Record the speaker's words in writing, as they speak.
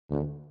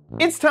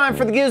It's time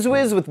for the Giz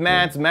Wiz with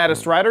Matt's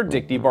maddest writer,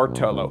 Dick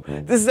DeBartolo.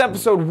 This is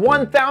episode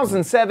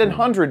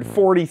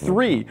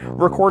 1743,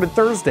 recorded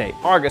Thursday,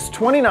 August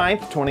 29th,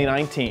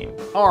 2019.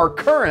 Our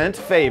current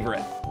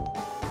favorite.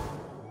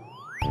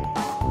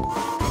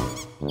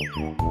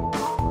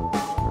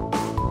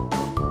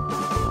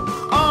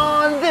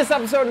 On this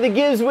episode of the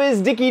Giz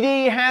Wiz, Dickie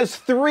D has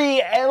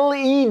 3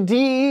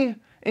 LED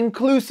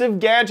inclusive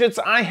gadgets.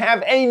 I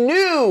have a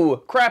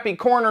new Crappy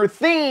Corner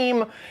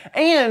theme,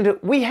 and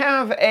we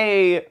have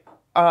a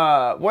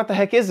what the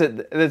heck is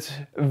it? That's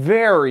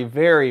very,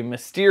 very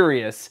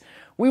mysterious.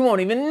 We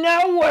won't even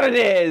know what it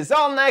is.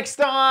 All next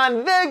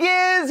on the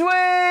Giz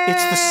Wiz.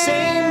 It's the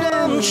same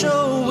damn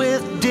show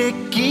with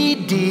Dickie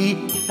D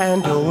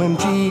and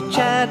OMG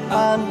chat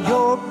on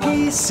your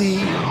PC.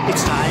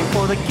 It's time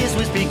for the Giz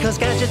Wiz because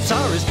gadgets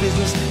are his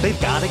business. They've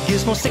got a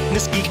gizmo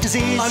sickness, geek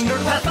disease, under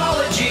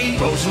pathology,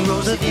 rows and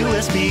rows of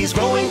USBs,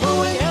 glowing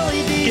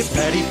LEDs. Get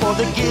ready for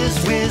the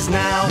Giz Wiz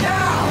now.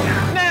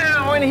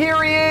 And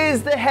here he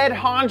is, the head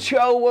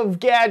honcho of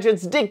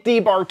gadgets, Dick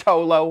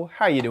DeBartolo.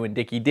 How you doing,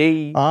 Dickie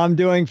D? I'm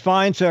doing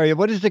fine, sir.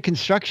 What is the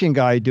construction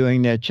guy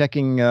doing there?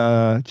 Checking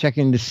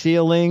the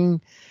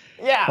ceiling?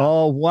 Yeah.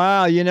 Oh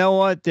wow! You know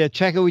what?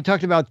 We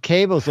talked about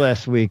cables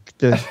last week.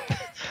 The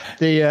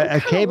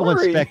cable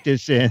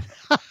inspector's in.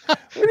 What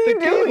are you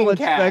doing, cable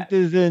Cat?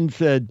 inspector's in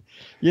said,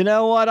 you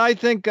know what? I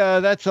think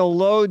that's a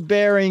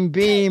load-bearing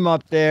beam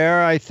up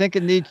there. I think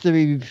it needs to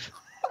be.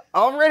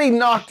 Already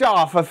knocked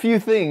off a few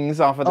things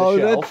off of the shelf.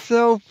 Oh, that's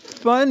so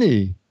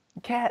funny.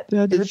 Cat,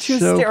 That you're is too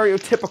so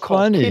stereotypical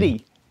funny.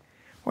 kitty.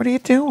 What are you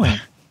doing?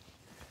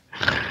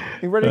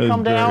 You ready to That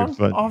come is very down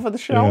fun. off of the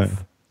shelf?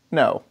 Yeah.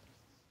 No.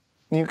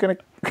 You're gonna.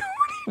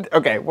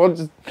 Okay, well,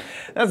 just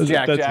that's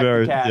Jack. That's Jack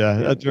very, the cat. yeah,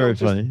 that's very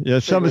Just funny. Yeah,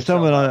 figure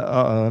someone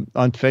yourself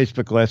on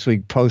Facebook last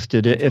week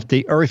posted it. If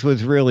the Earth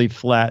was really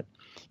flat,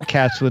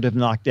 cats would have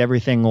knocked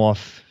everything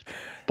off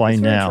by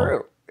It's now. very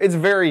true. It's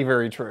very,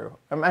 very true.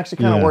 I'm actually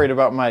kind of worried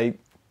about my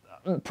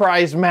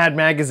prized Mad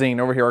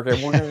magazine over here.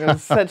 Okay, we're gonna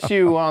set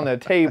you on the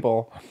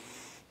table.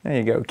 There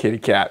you go, kitty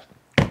cat.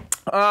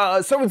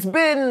 So it's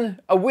been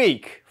a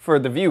week for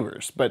the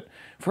viewers, but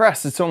for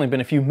us, it's only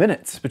been a few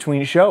minutes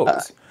between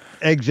shows.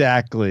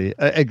 Exactly.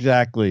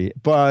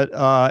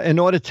 But in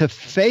order to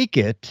fake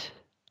it,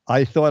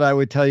 I thought I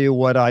would tell you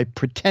what I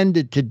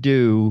pretended to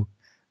do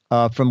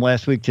from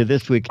last week to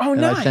this week. Oh,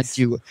 and nice.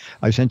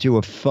 I sent you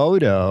a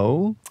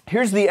photo.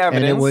 Here's the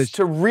evidence was-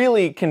 to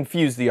really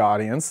confuse the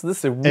audience.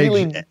 This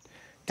really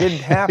did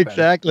happen.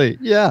 Exactly.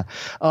 Yeah.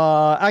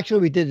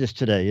 Actually, we did this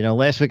today. You know,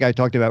 last week I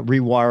talked about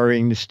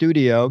rewiring the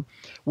studio.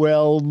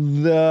 Well,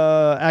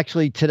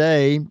 actually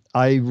today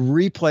I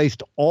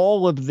replaced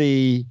all of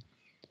the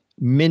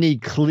mini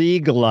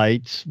Klieg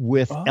lights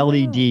with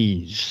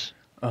LEDs.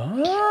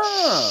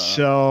 Ah.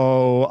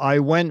 So I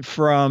went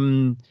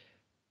from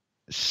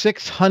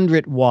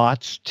 600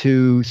 watts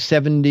to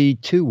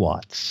 72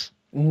 watts.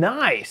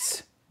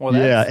 Nice. Well,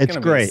 Yeah, that's it's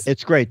gonna great. be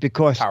It's great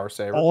because power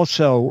saver.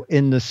 also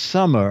in the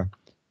summer,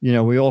 you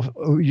know, we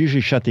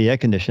usually shut the air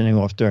conditioning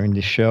off during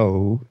the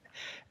show,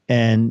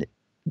 and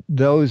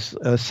those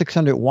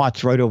 600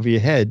 watts right over your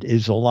head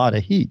is a lot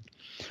of heat.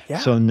 Yeah.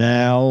 So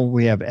now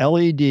we have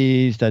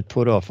LEDs that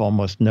put off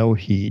almost no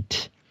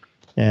heat,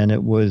 and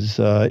it was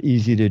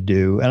easy to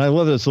do. And I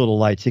love those little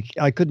lights.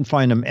 I couldn't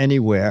find them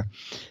anywhere.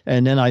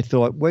 And then I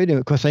thought, wait a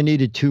minute, because I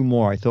needed 2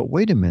 more. I thought,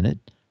 wait a minute.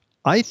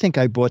 I think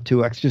I bought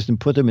 2 extras and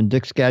put them in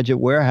Dick's Gadget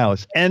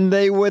Warehouse, and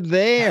they were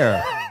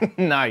there.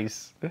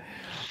 Nice.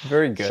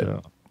 Very good.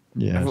 So,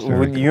 yeah. it's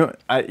very good.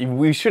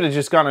 We should have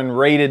just gone and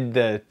raided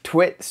the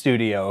Twit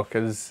studio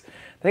because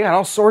they got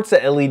all sorts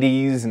of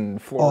LEDs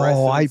and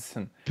fluorescents.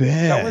 And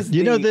that was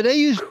You know, the do they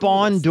use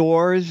barn coolest-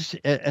 doors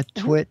at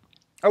Twit?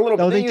 A little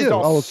bit. Oh, They they used do?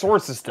 all Oh.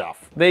 sorts of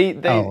stuff. They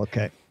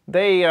Okay.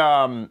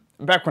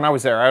 back when I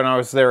was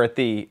there at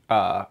the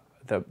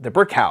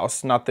Brick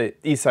House, not the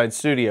East Side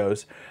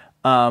Studios.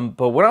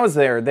 But when I was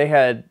there, they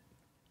had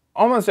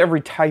almost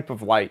every type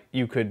of light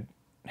you could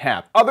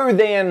have, other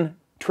than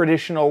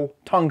traditional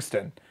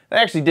tungsten. They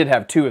actually did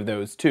have 2 of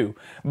those too,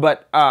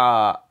 but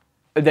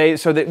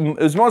it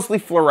was mostly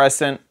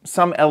fluorescent,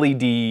 some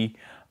LED,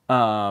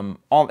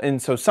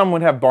 and so some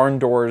would have barn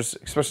doors,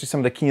 especially some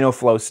of the Kino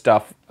Flow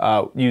stuff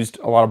used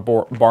a lot of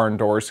barn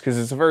doors because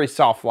it's a very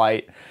soft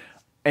light.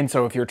 And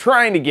so if you're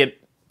trying to get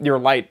your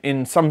light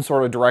in some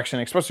sort of direction,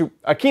 especially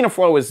a Kino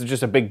Flow is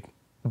just a big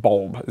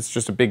bulb. It's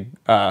just a big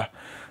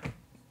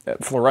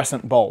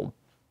fluorescent bulb.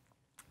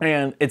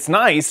 And it's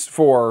nice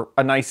for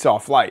a nice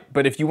soft light.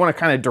 But if you want to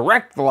kind of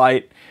direct the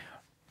light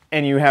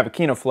and you have a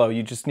Kino Flow,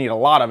 you just need a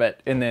lot of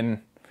it. And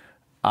then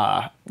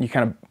you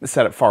kind of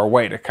set it far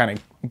away to kind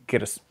of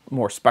get a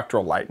more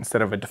spectral light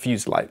instead of a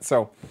diffused light.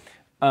 So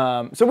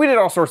we did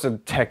all sorts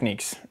of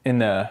techniques in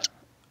the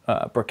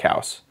Brick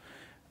House.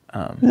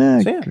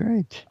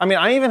 Great. I mean,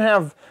 I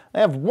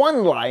have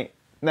one light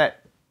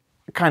that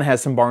kind of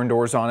has some barn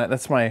doors on it.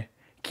 That's my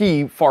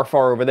key far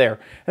over there.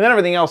 And then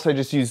everything else I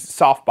just use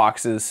soft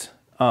boxes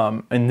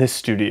in this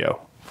studio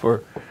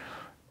for,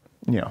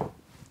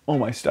 all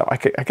my stuff.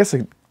 I guess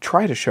I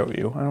try to show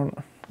you. I don't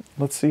know.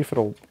 let's see if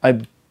it'll,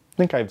 I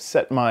think I've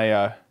set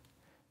my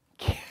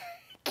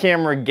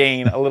camera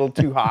gain a little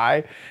too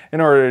high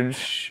in order to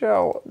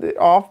show it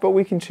off, but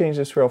we can change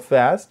this real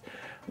fast.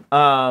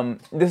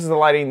 This is the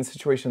lighting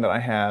situation that I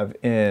have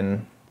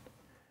in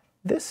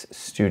this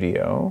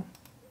studio.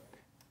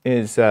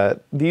 These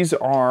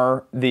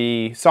are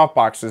the soft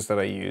boxes that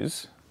I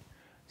use.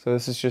 So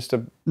this is just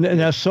a...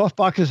 Now, soft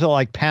boxes are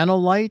like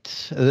panel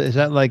lights? Is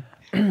that like...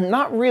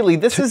 Not really.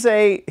 This is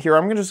a... Here,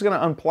 I'm just going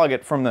to unplug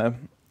it from the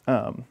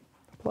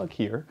plug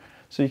here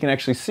so you can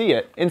actually see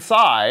it.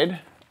 Inside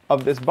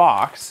of this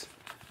box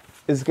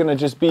is going to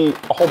just be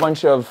a whole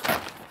bunch of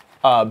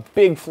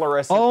big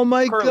fluorescent... Oh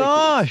my curly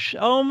gosh!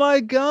 tubes. Oh my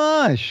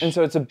gosh! And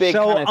so it's a big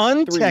so kind of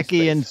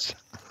untechy inside.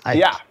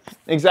 Yeah,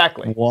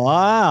 exactly.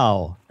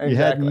 Wow. Exactly. You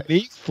had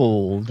me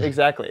fooled.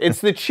 Exactly.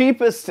 It's the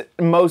cheapest,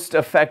 most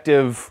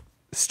effective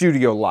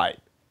studio light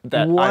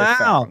that I've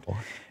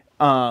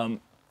found.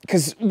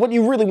 Because what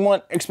you really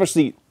want,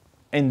 especially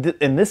in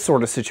this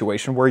sort of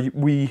situation where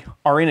we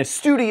are in a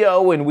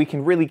studio and we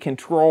can really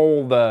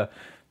control the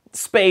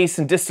space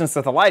and distance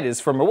that the light is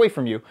from away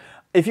from you.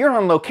 If you're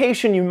on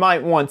location, you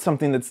might want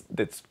something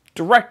that's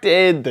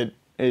directed, that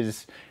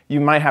is, you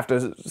might have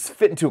to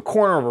fit into a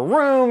corner of a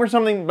room or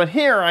something, but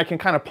here I can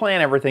kind of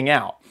plan everything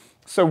out.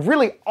 So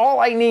really all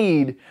I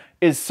need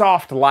is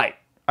soft light.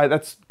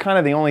 That's kind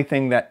of the only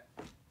thing that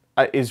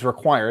is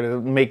required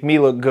to make me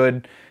look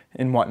good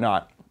and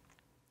whatnot.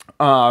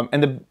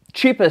 And the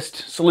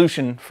cheapest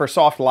solution for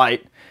soft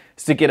light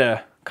is to get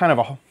a kind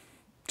of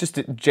just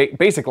a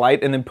basic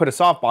light and then put a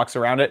softbox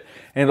around it,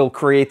 and it'll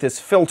create this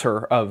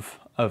filter of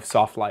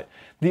soft light.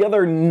 The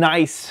other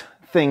nice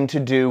thing to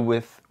do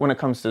when it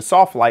comes to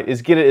soft light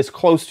is get it as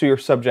close to your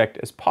subject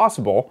as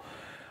possible.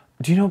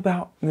 Do you know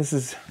about,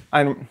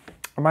 I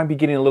might be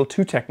getting a little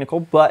too technical,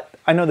 but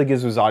I know the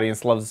Giz Wiz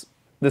audience loves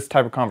this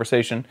type of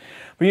conversation.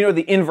 But you know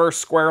the inverse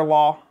square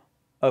law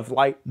of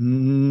light?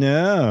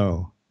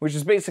 No. Which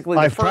is basically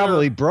I've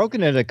probably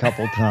broken it a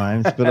couple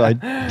times, but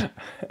I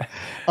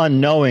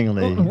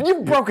unknowingly.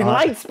 You've broken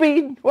light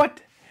speed?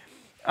 What?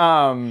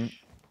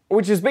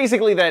 Which is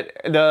basically that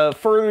the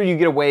further you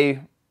get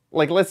away,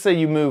 like let's say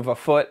you move a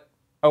foot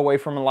away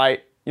from a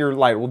light, your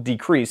light will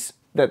decrease.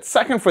 That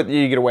second foot that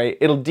you get away,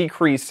 it'll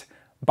decrease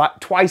by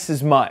twice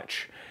as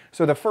much.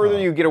 So the further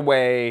you get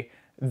away,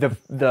 the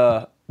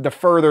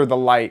further the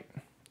light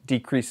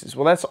decreases.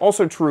 Well, that's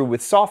also true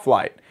with soft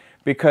light,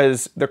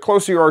 because the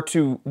closer you are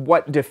to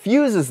what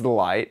diffuses the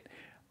light,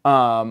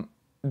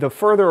 the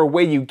further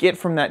away you get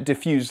from that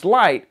diffused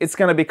light, it's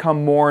going to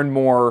become more and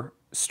more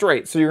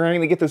straight. So you're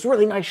going to get those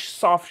really nice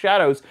soft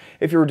shadows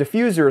if your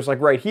diffuser is like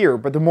right here,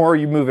 but the more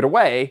you move it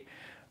away,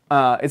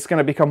 it's going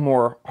to become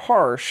more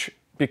harsh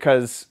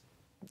because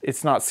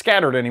it's not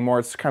scattered anymore.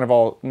 It's kind of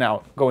all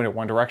now going in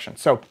one direction.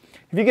 So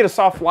if you get a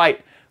soft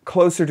light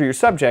closer to your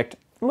subject,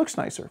 it looks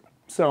nicer.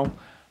 So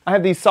I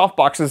have these soft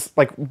boxes,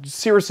 like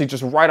seriously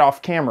just right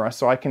off camera,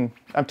 so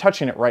I'm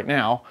touching it right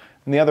now,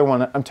 and the other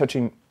one I'm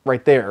touching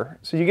right there.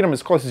 So you get them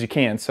as close as you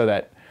can so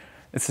that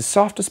it's as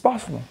soft as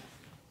possible.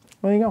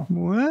 There you go.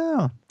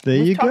 Wow, there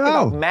you go.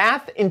 About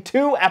math in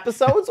 2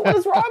 episodes? What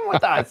is wrong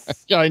with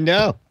us? I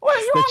know. What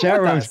is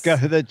wrong with us?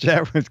 The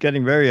chat room's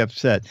getting very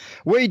upset.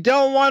 We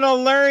don't want to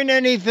learn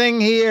anything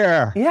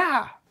here.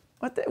 Yeah.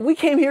 We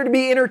came here to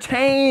be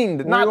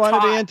entertained, not taught. We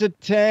want to be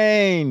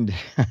entertained.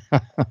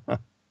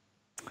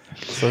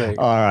 So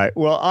all right.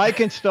 Well, I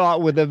can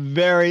start with a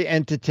very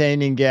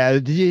entertaining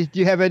gadget. Do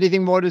you have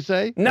anything more to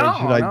say? No,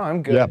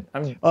 I'm good. Yeah.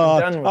 I'm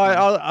done with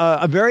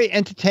a very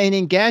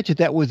entertaining gadget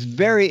that was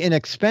very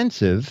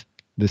inexpensive.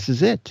 This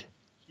is it.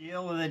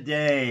 Deal of the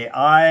day.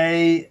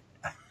 I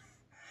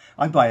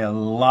buy a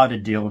lot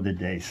of deal of the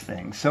day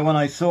things. So when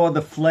I saw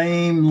the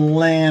flame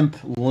lamp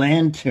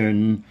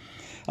lantern,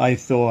 I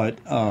thought,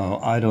 oh,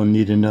 I don't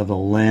need another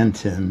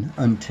lantern,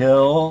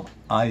 until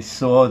I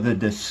saw the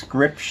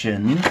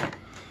description.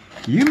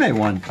 You may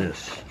want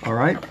this, all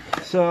right?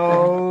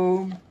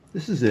 So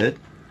this is it,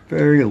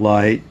 very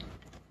light,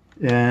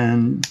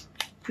 and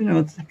you know,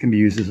 it can be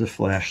used as a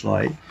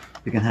flashlight.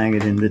 You can hang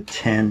it in the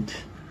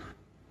tent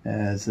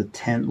as a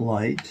tent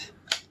light,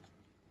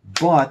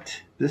 but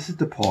this is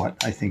the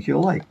part I think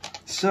you'll like.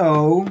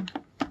 So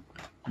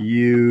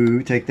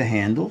you take the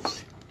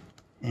handles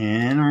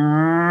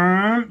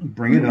and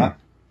bring it up.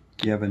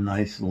 You have a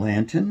nice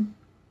lantern,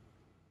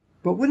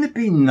 but wouldn't it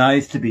be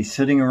nice to be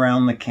sitting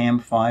around the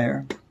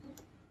campfire?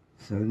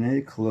 So then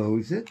you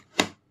close it,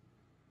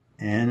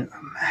 and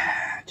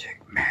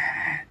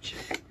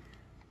magic.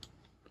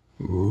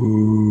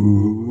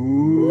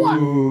 Ooh.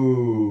 What?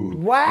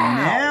 Wow.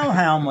 Now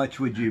how much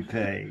would you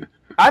pay?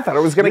 I thought it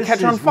was going to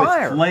catch on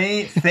fire.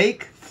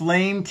 Fake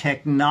flame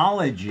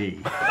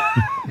technology.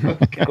 Of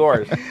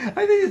course.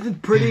 I think this is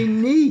pretty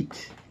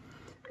neat.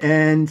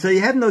 And so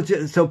you have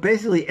so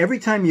basically every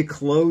time you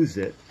close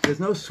it, there's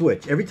no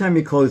switch. Every time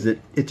you close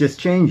it, it just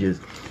changes.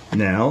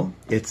 Now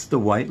it's the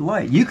white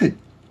light. You could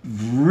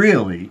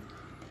really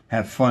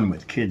have fun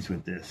with kids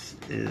with this.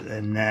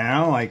 And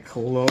now I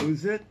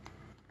close it,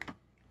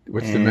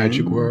 What's the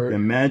magic word? The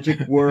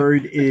magic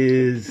word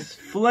is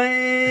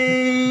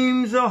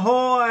flames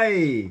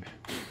ahoy!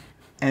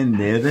 And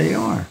there they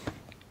are.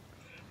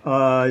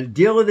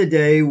 Deal of the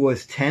day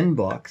was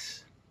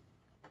 $10.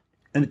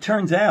 And it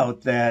turns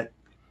out that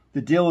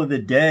the deal of the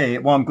day,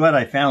 well, I'm glad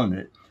I found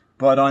it,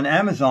 but on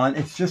Amazon,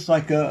 it's just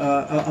like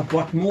a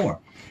buck more.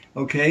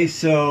 Okay,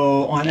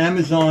 so on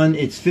Amazon,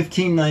 it's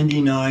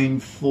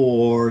 $15.99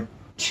 for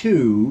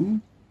two.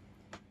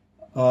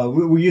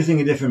 We're using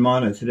a different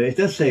monitor today. It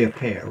does say a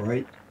pair,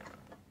 right?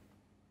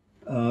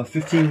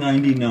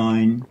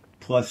 $15.99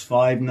 plus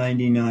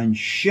 $5.99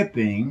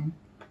 shipping.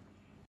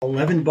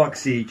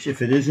 $11 each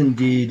if it is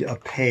indeed a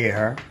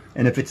pair,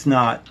 and if it's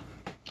not,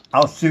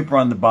 I'll super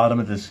on the bottom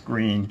of the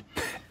screen.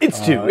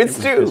 It's two.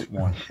 It's two. This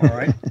one. All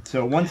right.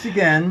 So once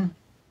again,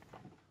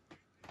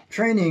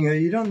 training.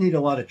 You don't need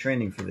a lot of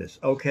training for this.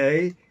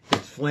 Okay.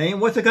 It's flame.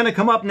 What's it going to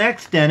come up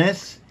next,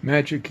 Dennis?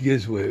 Magic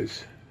Giz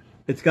Wiz.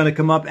 It's going to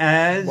come up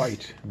as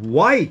White.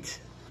 White.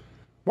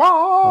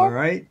 Wow. All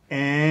right.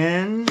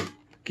 And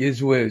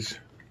Giz Wiz.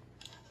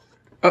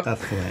 a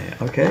flame.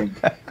 Okay.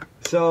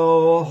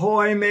 So,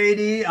 ahoy,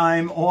 matey,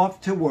 I'm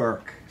off to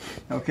work.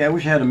 Okay, I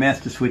wish I had a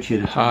master switch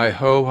here. Hi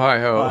ho, hi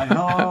ho. Hi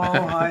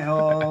ho, hi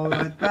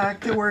ho,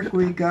 back to work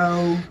we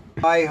go.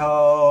 Hi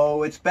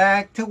ho, it's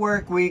back to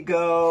work we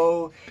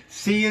go.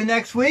 See you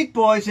next week,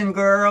 boys and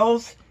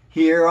girls,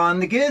 here on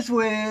the Giz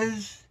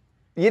Wiz.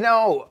 You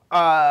know,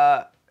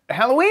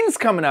 Halloween's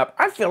coming up.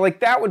 I feel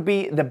like that would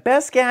be the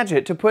best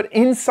gadget to put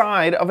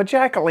inside of a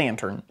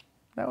jack-o'-lantern.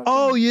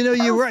 Oh, you know,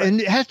 you're right. And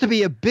it has to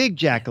be a big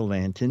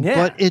jack-o'-lantern, Yeah.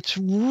 but it's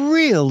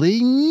really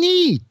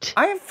neat.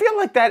 I feel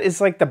like that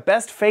is like the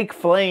best fake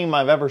flame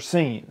I've ever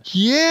seen.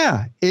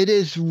 Yeah, it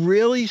is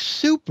really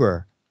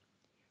super.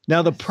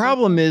 Now, the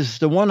problem is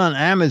the one on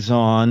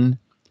Amazon.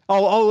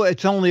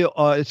 It's only,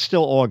 it's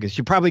still August.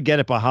 You probably get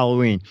it by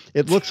Halloween.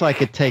 It looks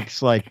like it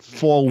takes like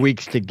 4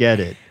 weeks to get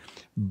it.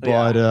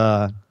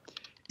 But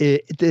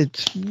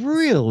it's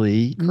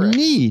really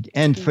neat.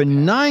 And for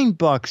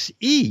 $9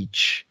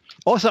 each.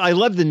 Also, I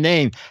love the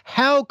name.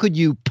 How could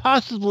you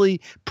possibly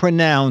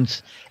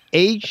pronounce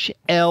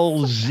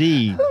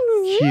HLZQ?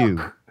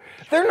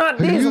 They're not,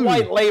 these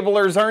white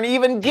labelers aren't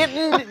even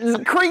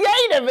getting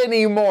creative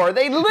anymore.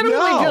 They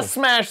literally just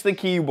smash the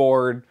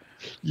keyboard.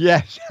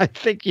 Yes, I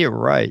think you're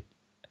right.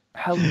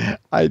 Hello.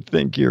 I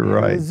think you're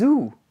right.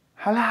 Zoo.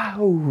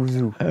 Hello.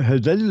 Zoo.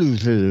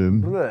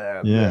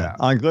 Yeah,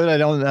 I'm glad I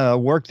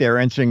don't work there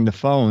answering the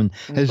phone.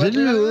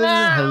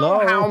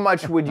 Hello. How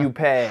much would you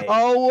pay?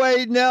 Oh,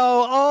 wait,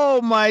 no. Oh,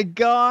 my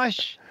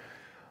gosh.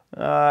 It's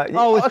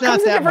not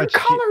comes in that different much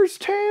colors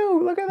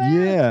too. Look at that.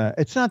 Yeah,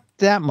 it's not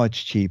that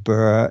much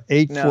cheaper.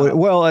 $840.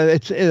 Well,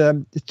 it's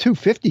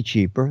 $250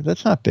 cheaper.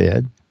 That's not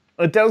bad.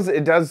 It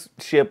does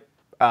ship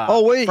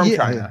from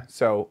China,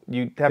 so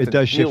you have to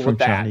deal with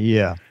that. China.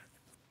 Yeah.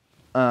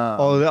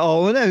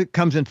 And it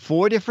comes in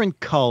 4 different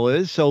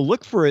colors. So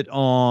look for it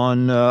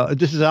on.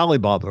 This is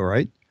Alibaba,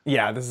 right?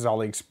 Yeah, this is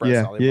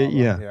AliExpress.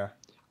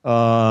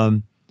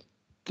 Alibaba.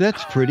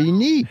 That's pretty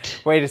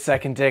neat. Wait a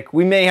second, Dick.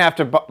 We may have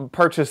to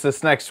purchase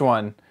this next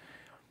one.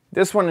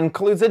 This one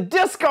includes a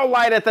disco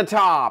light at the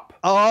top.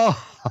 Oh.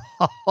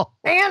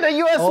 And a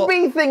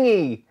USB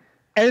thingy.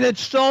 And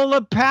it's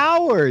solar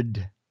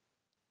powered.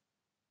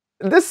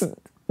 This is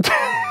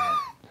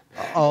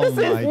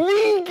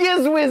the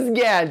Giz Wiz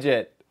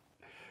gadget.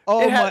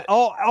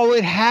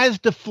 It has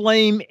the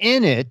flame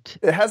in it.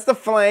 It has the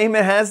flame.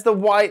 It has the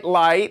white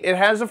light. It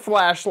has a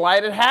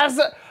flashlight. It has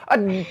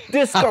a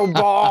disco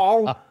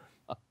ball.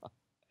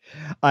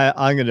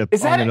 I'm gonna.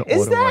 Is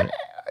that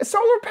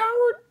solar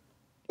powered?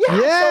 Yeah,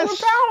 yes.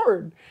 Solar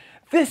powered.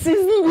 This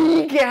is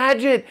the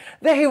gadget.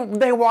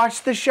 They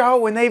watched the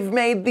show and they've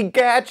made the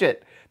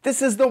gadget.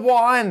 This is the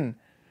one.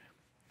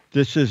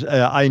 This is.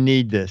 I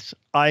need this.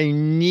 I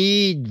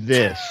need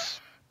this.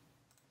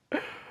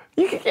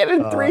 You can get it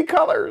in 3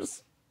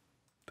 colors.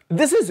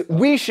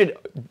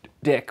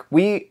 Dick,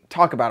 we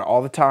talk about it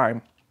all the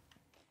time.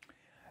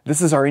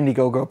 This is our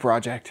Indiegogo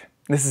project.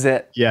 This is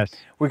it. Yes.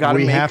 We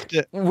have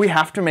to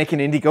make an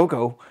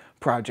Indiegogo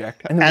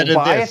project. And then we'll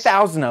buy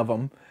 1,000 of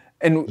them.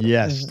 And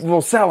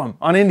we'll sell them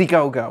on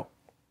Indiegogo.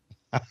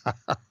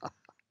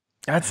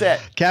 That's it.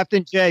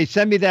 Captain J,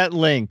 send me that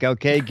link,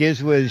 okay?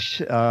 Giz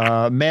Wiz,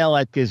 mail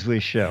at Giz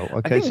Wiz Show.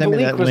 Okay, send me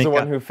that link. was the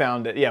one who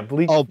found it. Yeah,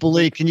 Bleak. Oh,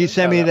 Bleak, can you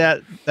send me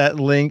that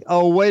link?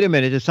 Oh, wait a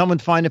minute. Did someone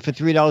find it for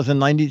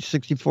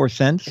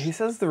 $3.64? He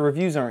says the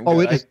reviews aren't good. Oh,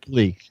 it is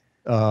Bleak.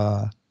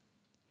 Yeah,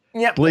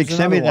 Bleak,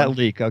 send me that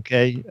link,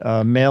 okay?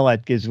 Mail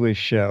at Giz Wiz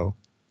Show.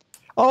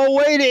 Oh,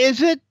 wait,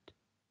 is it?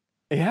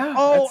 Yeah,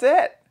 that's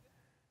it.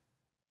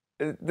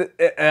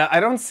 I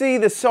don't see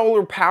the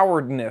solar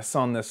poweredness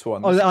on this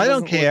one. I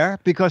don't care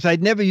because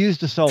I'd never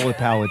used the solar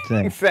powered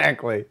thing.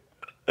 Exactly.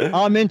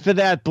 I'm in for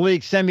that,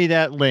 Bleak. Send me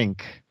that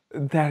link.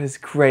 That is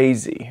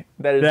crazy.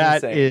 That is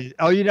insane.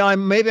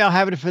 Maybe I'll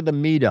have it for the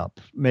meetup.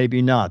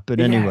 Maybe not. But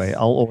anyway,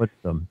 I'll order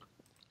them.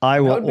 I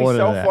will order that. Would be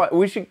so fun.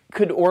 We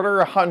could order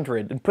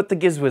 100 and put the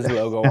Giz Wiz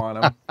logo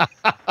on them.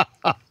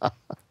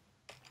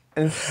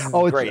 This is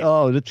Oh, great.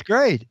 That's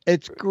great.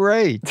 It's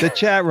great. The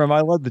chat room.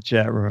 I love the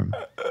chat room.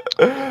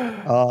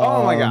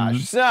 Oh my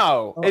gosh.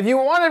 So, but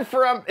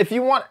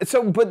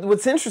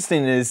what's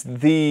interesting is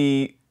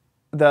the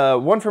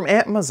one from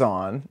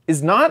Amazon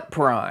is not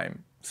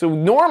Prime. So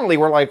normally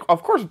we're like,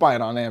 of course buy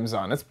it on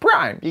Amazon. It's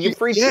Prime. You get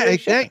free shipping.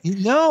 Exactly.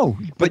 No,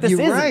 but this you're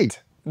isn't. right.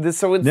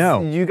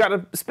 You got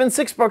to spend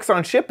 $6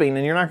 on shipping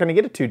and you're not going to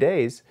get it 2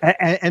 days.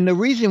 And the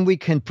reason we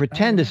can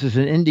pretend this is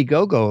an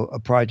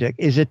Indiegogo project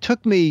is it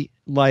took me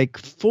like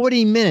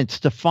 40 minutes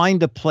to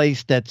find a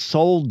place that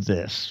sold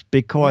this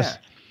because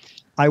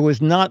I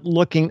was not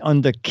looking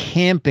under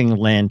camping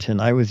lantern.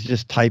 I was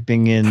just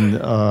typing in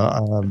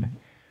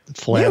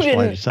flashlight. You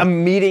didn't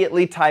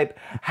immediately type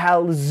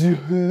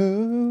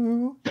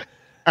Halzoo.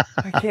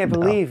 I can't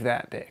believe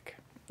that, Dick.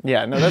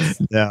 Yeah, no,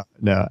 that's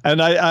no.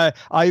 And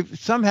I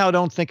somehow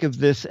don't think of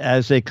this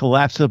as a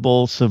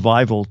collapsible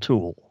survival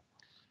tool.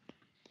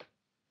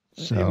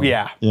 So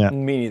yeah,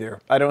 me neither.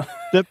 I don't.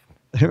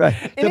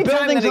 Right.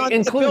 Anytime that it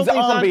includes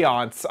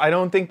ambiance, I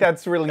don't think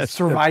that's really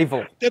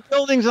survival. The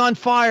building's on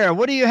fire.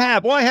 What do you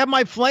have? Well, I have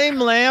my flame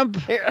lamp.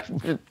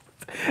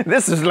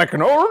 This is like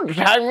an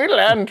old-timey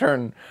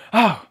lantern.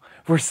 Oh,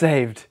 we're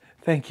saved.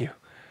 Thank you.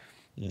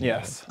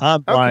 Yes.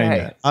 I'm buying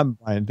that. I'm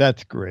buying.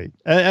 That's great.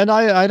 And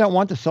I don't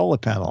want the solar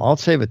panel. I'll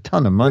save a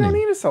ton of money. You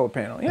don't need a solar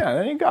panel. Yeah,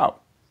 there you go.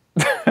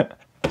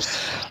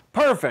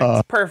 Perfect.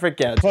 Perfect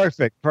gadget.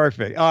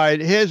 Perfect. All right,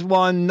 here's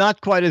one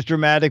not quite as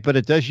dramatic, but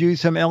it does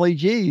use some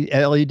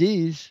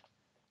LEDs.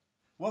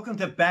 Welcome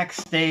to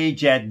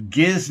Backstage at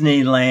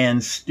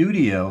Disneyland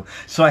Studio.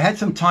 So I had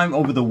some time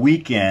over the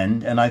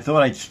weekend, and I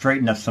thought I'd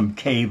straighten up some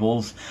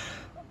cables.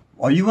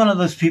 Are you one of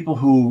those people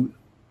who,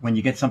 when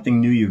you get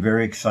something new, you're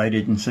very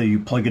excited, and so you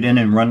plug it in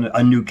and run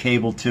a new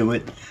cable to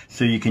it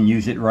so you can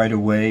use it right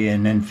away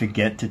and then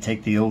forget to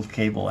take the old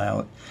cable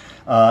out?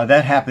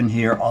 That happened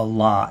here a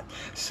lot.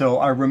 So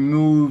I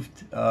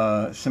removed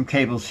some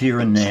cables here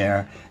and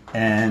there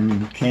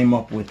and came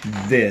up with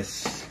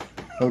this.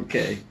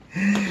 Okay.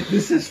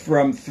 This is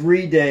from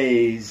 3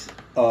 days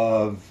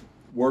of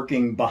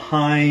working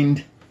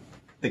behind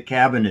the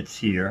cabinets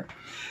here.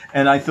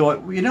 And I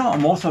thought, you know,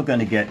 I'm also going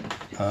to get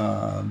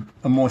a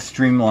more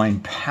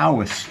streamlined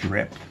power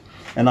strip.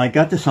 And I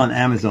got this on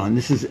Amazon.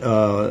 This is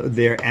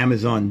their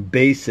Amazon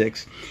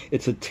Basics.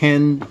 It's a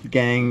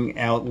 10-gang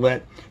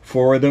outlet,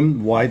 4 of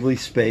them widely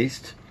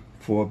spaced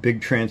for a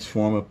big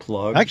transformer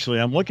plug. Actually,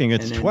 I'm looking,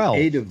 it's 12.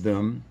 8 of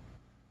them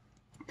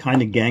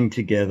kind of gang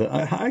together.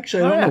 I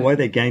don't know why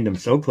they ganged them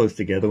so close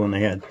together when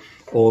they had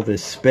all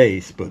this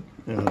space, but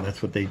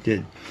that's what they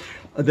did.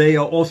 They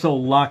are also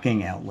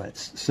locking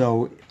outlets.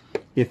 So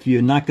if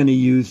you're not going to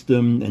use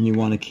them and you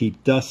want to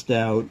keep dust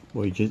out,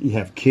 or you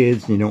have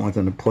kids and you don't want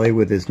them to play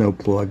with, there's no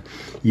plug,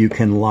 you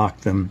can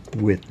lock them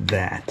with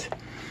that.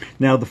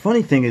 Now, the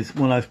funny thing is,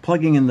 when I was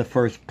plugging in the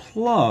first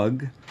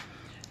plug,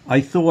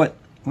 I thought,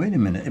 wait a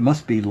minute, it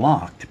must be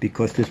locked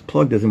because this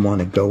plug doesn't want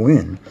to go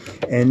in.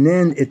 And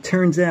then it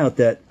turns out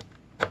that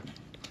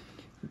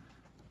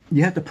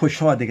you have to push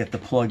hard to get the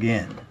plug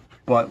in.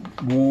 But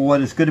what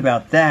is good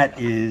about that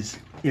is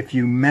if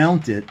you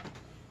mount it,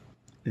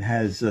 it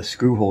has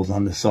screw holes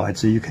on the side,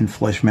 so you can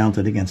flush mount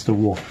it against the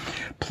wall.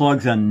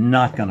 Plugs are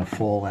not going to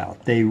fall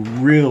out. They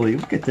really,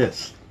 look at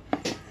this.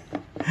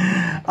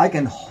 I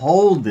can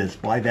hold this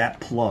by that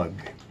plug,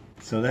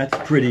 so that's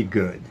pretty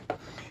good.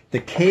 The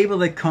cable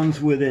that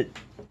comes with it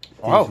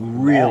is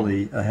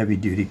really a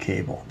heavy-duty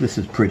cable. This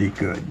is pretty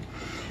good.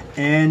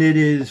 And it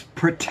is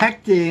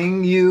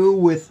protecting you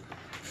with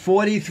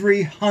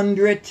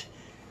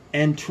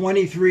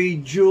 4,323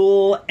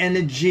 joule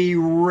energy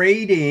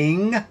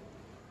rating.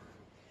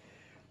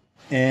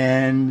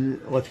 And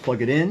let's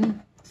plug it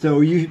in. So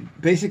you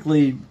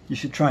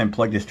should try and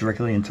plug this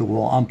directly into a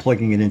wall. I'm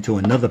plugging it into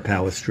another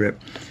power strip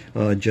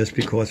just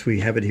because we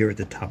have it here at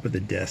the top of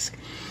the desk.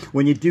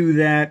 When you do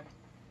that,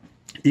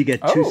 you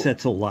get 2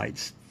 sets of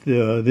lights.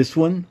 This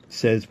one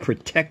says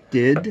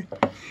protected,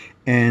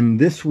 and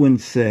this one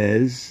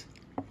says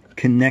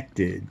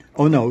connected.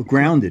 Oh no,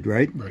 grounded,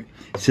 right? Right.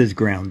 It says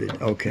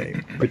grounded. Okay.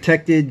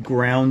 Protected,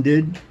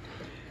 grounded.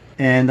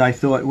 And I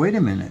thought, wait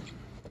a minute.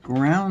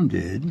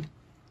 Grounded.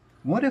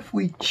 What if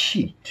we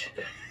cheat?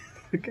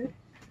 Okay.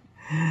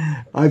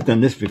 I've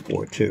done this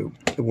before too,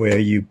 where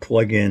you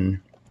plug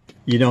in,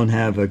 you don't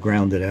have a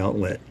grounded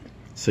outlet,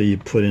 so you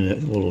put in a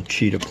little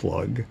cheetah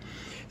plug.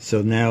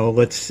 So now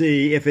let's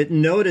see if it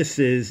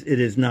notices it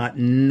is not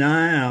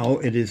now.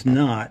 It is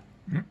not.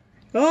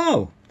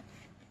 Oh,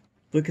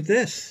 look at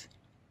this.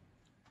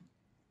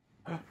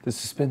 The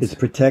suspense. It's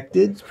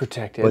protected. It's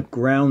protected. But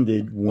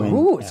grounded when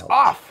it's out.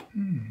 off.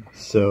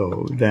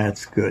 So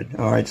that's good.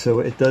 All right, so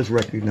it does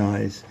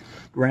recognize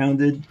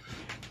grounded.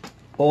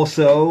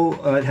 Also,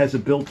 it has a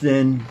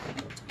built-in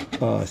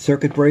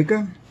circuit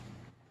breaker.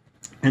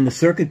 And the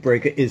circuit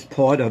breaker is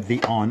part of the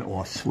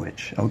on-off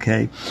switch,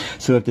 okay?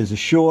 So if there's a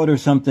short or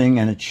something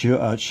and it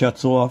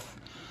shuts off,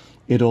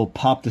 it'll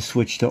pop the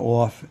switch to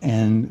off,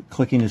 and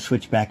clicking the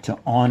switch back to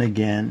on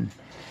again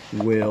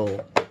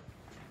will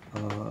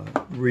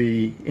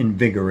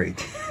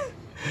reinvigorate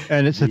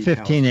And it's a the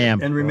 15 power amp.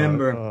 strip. And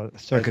remember,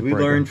 as circuit we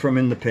breaker. learned from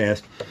in the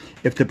past,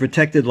 if the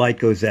protected light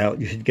goes out,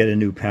 you should get a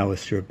new power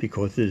strip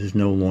because it is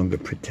no longer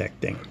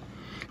protecting.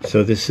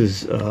 So this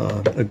is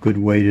a good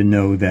way to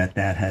know that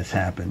that has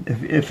happened.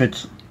 If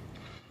it's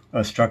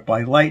struck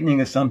by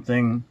lightning or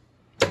something,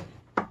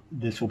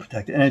 this will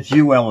protect it. And it's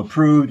UL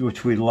approved,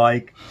 which we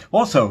like.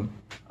 Also,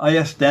 I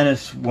asked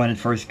Dennis when it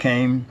first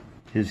came,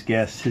 his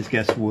guess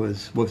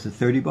was, what was it,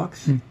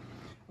 $30?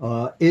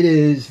 It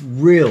is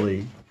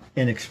really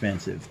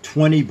inexpensive.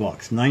 $20,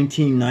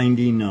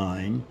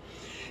 $19.99.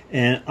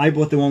 And I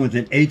bought the one with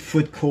an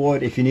 8-foot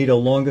cord. If you need a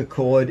longer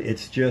cord,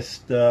 it's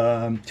just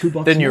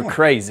 $2 Then you're more.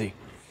 crazy.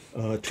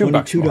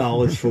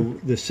 $22 for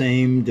the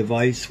same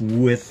device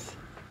with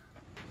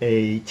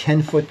a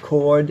 10-foot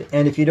cord.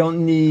 And if you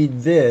don't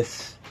need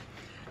this,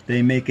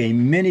 they make a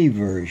mini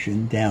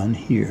version down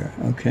here,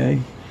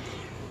 okay?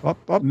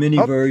 Mini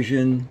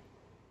version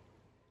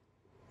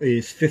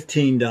is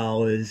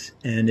 $15,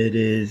 and it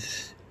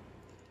is,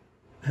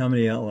 how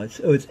many outlets?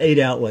 Oh, it's 8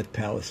 outlet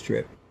power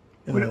strip.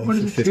 What for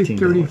is it? $15.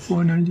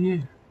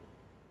 $34.98.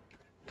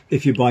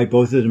 If you buy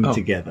both of them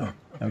together,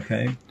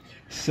 okay?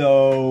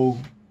 So,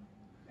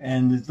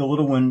 and the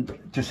little one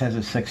just has a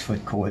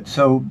 6-foot cord.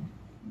 So,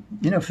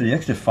 you know, for the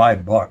extra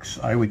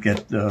 $5, I would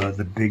get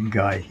the big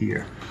guy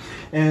here.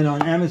 And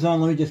on Amazon,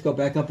 let me just go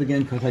back up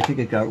again because I think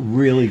it got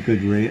really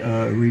good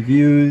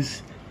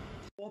reviews.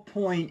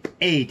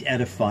 4.8 out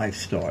of 5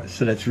 stars,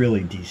 so that's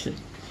really decent.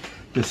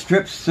 The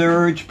Strip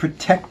Surge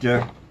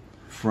Protector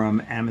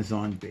from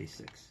Amazon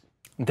Basics.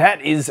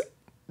 That is,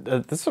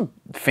 this is a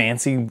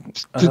fancy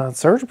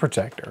surge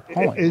protector.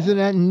 Holy Isn't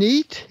that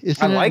neat?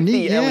 I like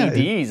the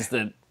LEDs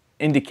that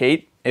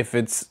indicate if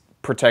it's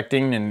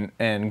protecting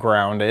and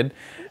grounded.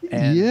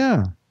 And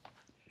Yeah.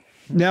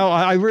 Now,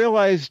 I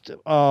realized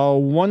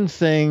one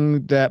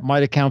thing that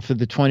might account for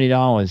the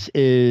 $20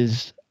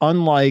 is,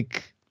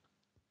 unlike,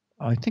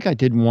 I think I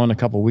did one a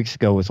couple of weeks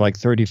ago, it was like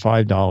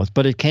 $35,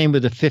 but it came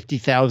with a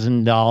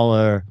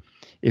 $50,000,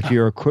 if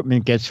your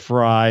equipment gets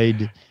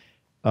fried,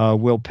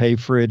 we'll pay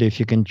for it if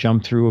you can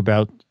jump through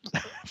about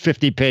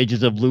 50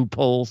 pages of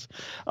loopholes.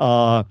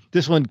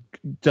 This one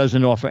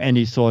doesn't offer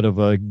any sort of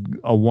a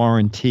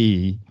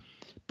warranty.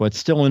 But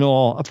still in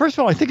all, first of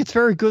all, I think it's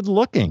very good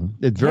looking.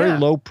 It's very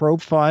low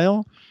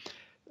profile,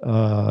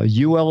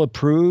 UL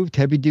approved,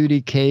 heavy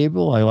duty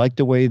cable. I like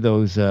the way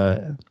those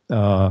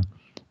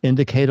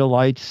indicator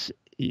lights,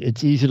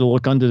 it's easy to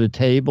look under the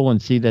table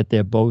and see that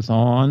they're both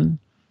on.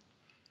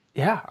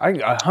 yeah, I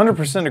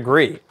 100%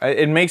 agree.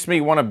 It makes me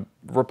want to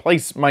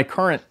replace my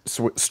current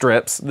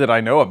strips that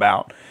I know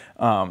about,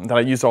 that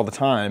I use all the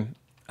time,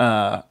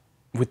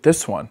 with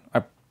this one.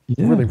 I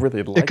really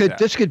like that.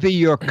 This could be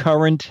your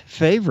current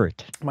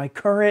favorite. My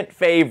current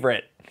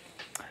favorite.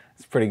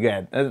 It's pretty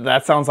good.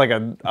 That sounds like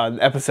an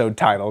episode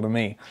title to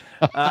me.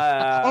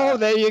 Oh,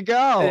 there you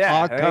go.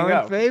 Yeah, Our there you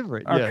current go.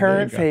 favorite. Our Yeah,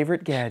 current there you go.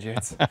 favorite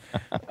gadgets.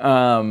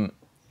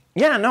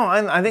 Yeah, no,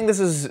 I think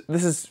this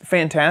is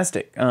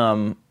fantastic.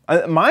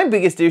 My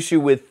biggest issue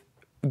with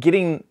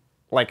getting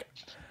like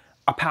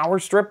a power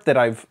strip that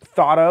I've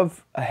thought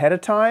of ahead of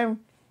time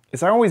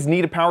is I always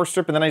need a power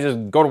strip and then I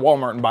just go to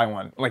Walmart and buy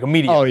one like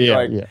immediately. Oh, yeah,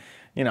 like, yeah.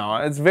 You know,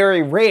 it's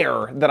very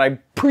rare that I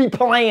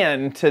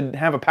pre-plan to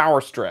have a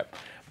power strip.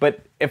 But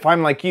if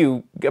I'm like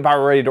you,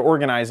 about ready to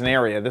organize an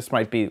area, this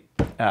might be,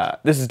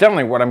 this is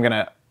definitely what I'm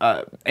gonna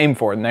aim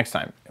for the next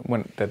time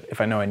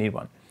if I know I need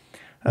one.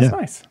 That's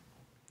nice.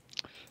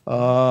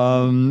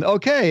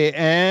 Okay,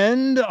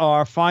 and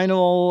our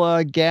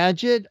final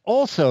gadget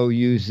also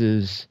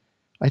uses,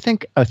 I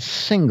think, a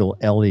single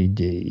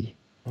LED.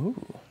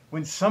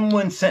 When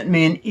someone sent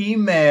me an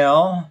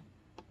email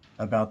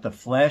about the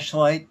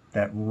flashlight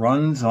that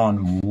runs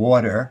on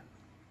water,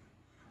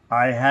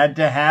 I had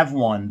to have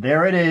one.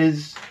 There it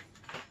is.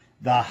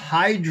 The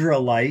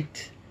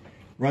Hydrolite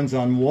runs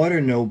on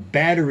water, no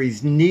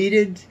batteries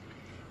needed.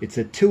 It's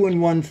a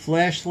 2-in-1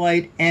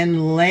 flashlight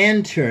and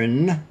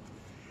lantern.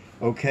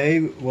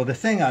 Okay, well, the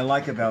thing I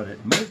like about it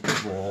most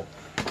of all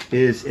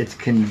is its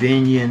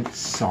convenient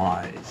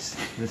size.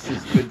 This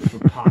is good for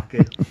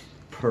pocket,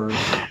 purse,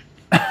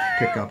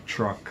 pickup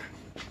truck,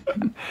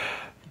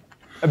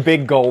 A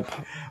big gulp.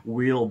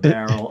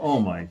 wheelbarrow. Oh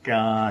my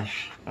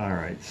gosh. All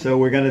right, so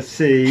we're going to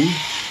see,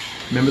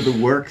 remember the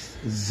Works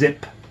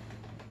Zip,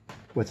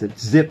 what's it,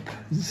 Zip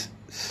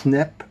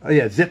Snip? Oh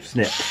yeah, Zip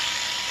Snip.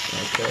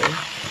 Okay.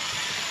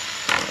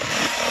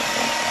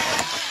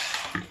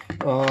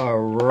 All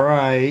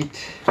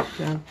right.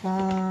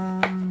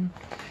 Dun-dun.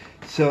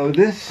 So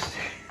this,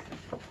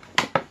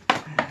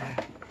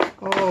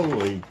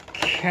 holy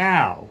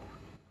cow.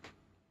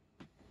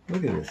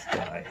 Look at this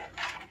guy.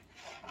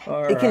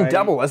 All It can right.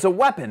 double as a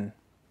weapon.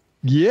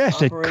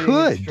 Yes, it Operating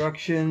could.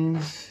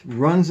 instructions,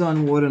 runs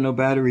on water, no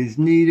batteries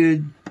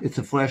needed. It's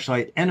a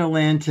flashlight and a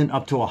lantern,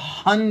 up to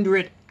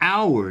 100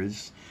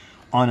 hours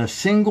on a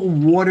single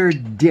water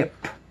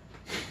dip.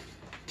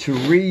 To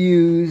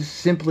reuse,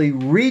 simply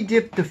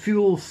redip the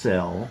fuel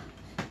cell,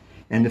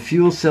 and the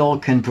fuel cell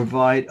can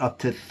provide up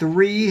to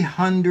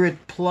 300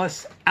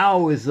 plus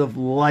hours of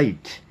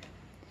light.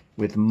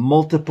 with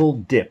multiple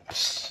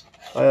dips.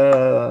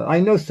 I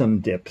know some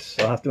dips.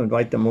 I'll have to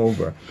invite them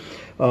over.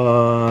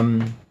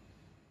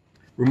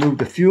 Remove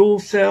the fuel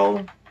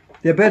cell.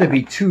 There better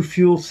be 2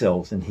 fuel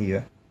cells in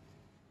here.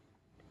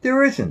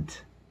 There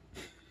isn't.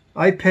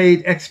 I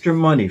paid extra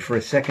money for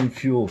a second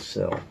fuel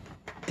cell.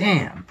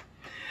 Damn.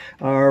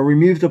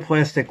 Remove the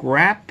plastic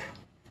wrap.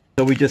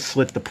 So we just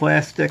slit the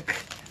plastic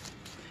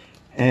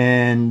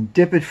and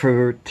dip it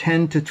for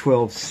 10 to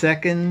 12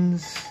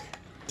 seconds.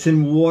 It's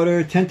in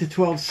water, 10 to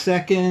 12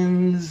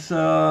 seconds.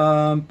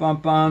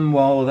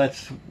 While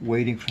that's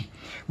waiting.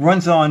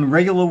 Runs on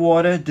regular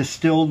water,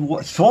 distilled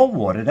water, salt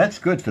water. That's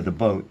good for the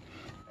boat.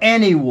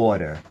 Any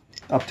water,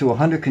 up to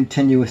 100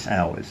 continuous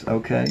hours.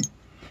 Okay.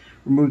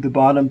 Remove the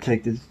bottom.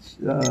 Take this.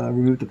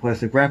 Remove the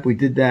plastic wrap. We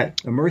did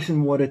that. Immerse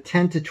in water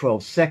 10 to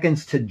 12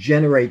 seconds to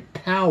generate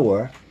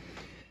power.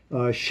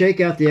 Shake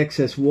out the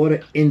excess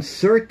water.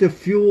 Insert the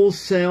fuel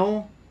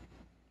cell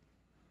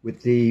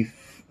with the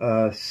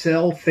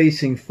cell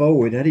facing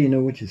forward. How do you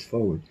know which is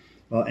forward?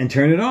 And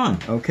turn it on.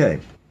 Okay.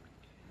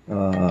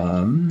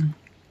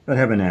 But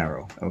have an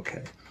arrow.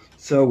 Okay.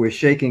 So we're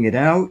shaking it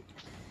out.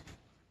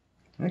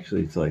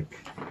 Actually, it's like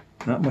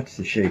not much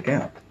to shake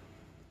out.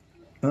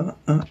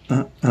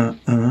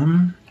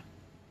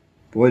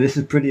 Boy, this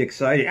is pretty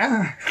exciting.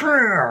 No,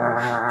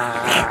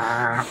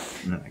 I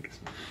guess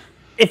not.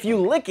 If you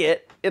lick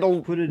it,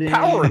 it'll Put it in.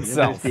 power There's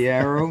itself. the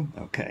arrow.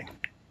 Okay.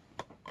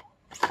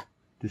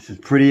 This is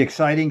pretty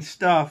exciting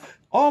stuff.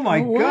 Oh my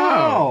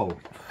God!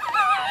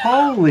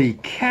 Holy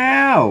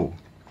cow!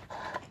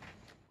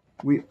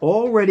 We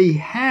already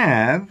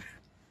have.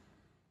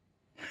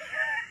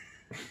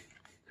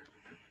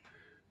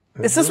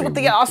 Is this what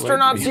the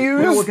astronauts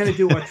use? Well, we're going to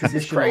do our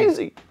traditional.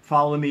 Crazy.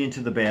 Follow me into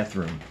the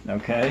bathroom,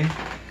 okay?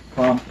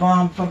 Bum,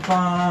 bum, bum,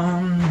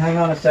 bum. Hang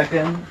on a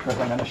second, because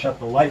I'm going to shut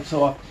the lights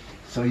off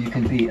so you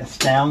can be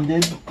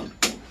astounded.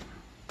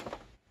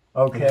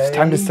 Okay. It's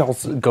time to tell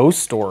ghost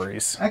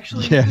stories.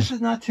 Actually, Yes. this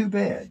is not too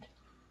bad.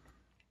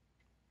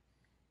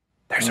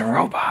 There's a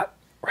robot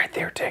right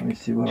there, Let me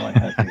Dick. see what I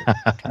have here.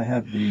 I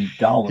have the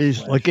dollar. He's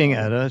flash. looking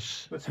at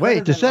us. It's better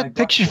Wait, does than my that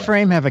butt picture flash.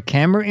 frame have a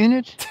camera in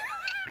it?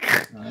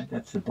 All right,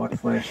 that's the buck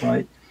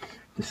flashlight.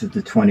 This is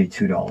the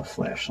 $22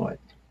 flashlight.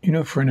 You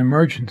know, for an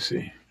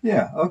emergency.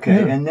 Yeah,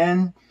 okay. Yeah. And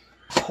then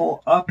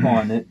pull up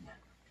on it,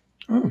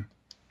 Oh.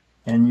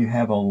 and you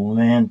have a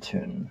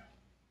lantern.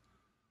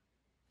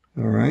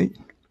 All right.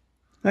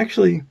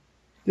 Actually,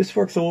 this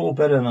works a little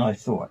better than I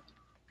thought.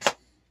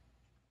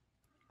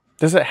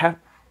 Does it have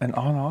an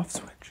on-off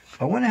switch?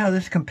 I wonder how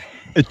this compares.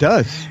 It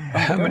does.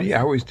 How many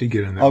hours do you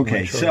get on that?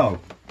 Okay, one chart? so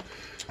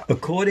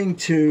according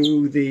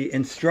to the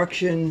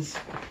instructions,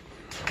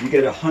 you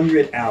get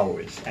 100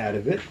 hours out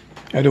of it,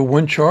 Out of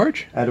one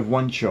charge? out of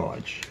one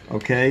charge.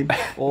 Okay.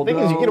 thing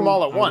is, you get 'em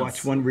all at I once.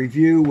 watched one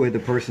review where the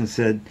person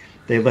said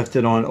they left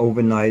it on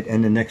overnight,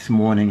 and the next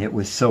morning it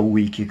was so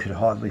weak you could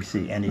hardly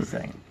see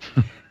anything.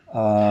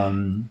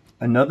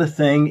 Another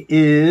thing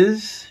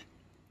is,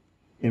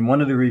 in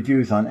one of the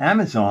reviews on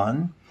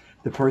Amazon,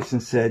 the person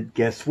said,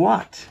 guess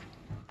what?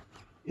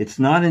 It's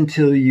not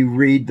until you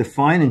read the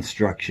fine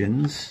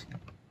instructions,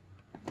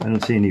 I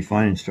don't see any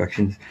fine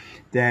instructions,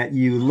 that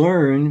you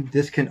learn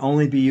this can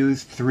only be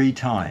used 3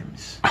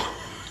 times.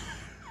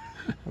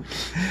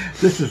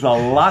 This is a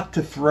lot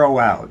to throw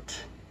out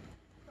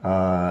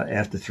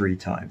after 3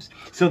 times.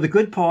 So the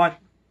good part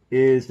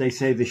is they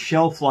say the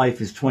shelf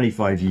life is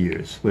 25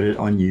 years with it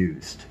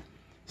unused.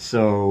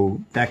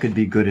 So that could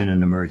be good in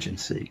an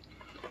emergency.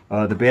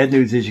 The bad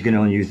news is you can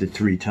only use it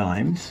 3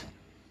 times.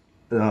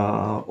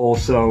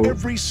 Also,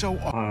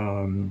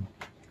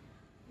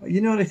 you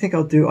know what I think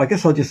I'll do? I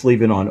guess I'll just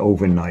leave it on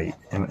overnight,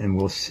 and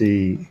we'll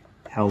see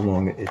how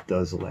long it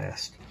does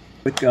last.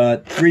 It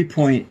got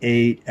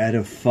 3.8 out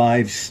of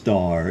 5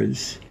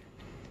 stars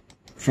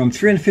from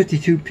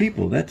 352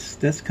 people.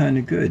 That's kind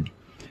of good.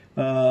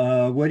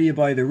 Where do you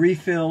buy the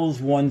refills?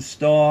 1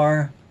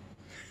 star.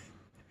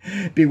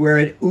 Beware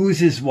it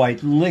oozes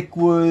white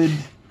liquid.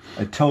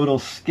 A total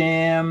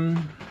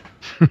scam.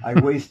 I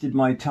wasted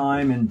my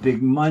time and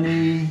big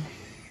money.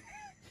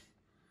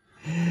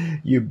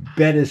 You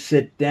better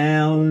sit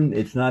down.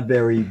 It's not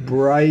very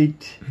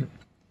bright.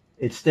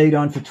 It stayed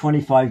on for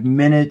 25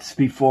 minutes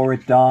before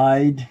it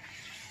died.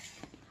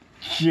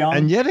 Junk.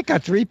 And yet it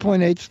got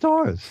 3.8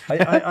 stars.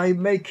 I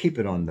may keep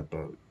it on the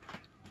boat.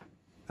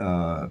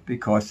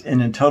 Because in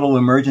a total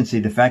emergency,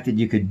 the fact that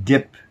you could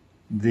dip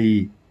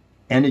the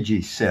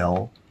energy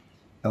cell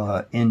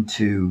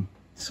into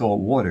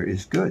salt water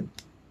is good.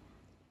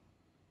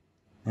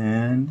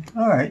 And,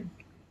 all right.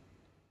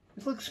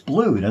 It looks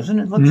blue, doesn't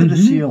it? Look to the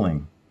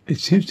ceiling. It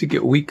seems to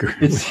get weaker.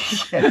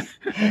 Yes,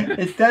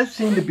 it does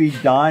seem to be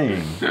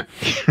dying.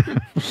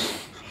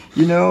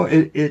 You know,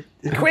 it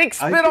Quick,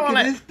 I spit think on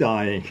it it. is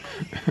dying.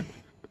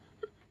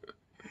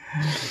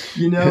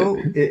 You know,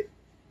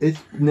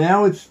 it's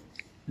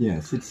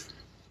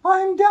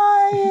I'm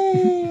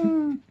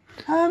dying.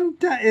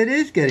 It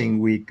is getting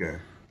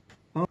weaker.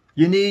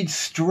 You need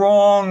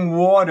strong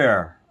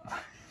water.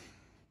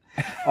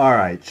 All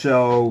right,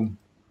 so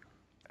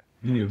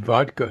You need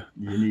vodka.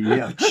 You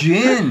need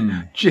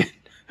gin. Gin.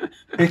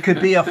 It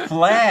could be a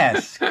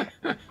flask.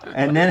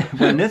 And then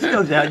when this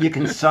goes out, you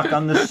can suck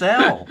on the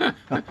cell,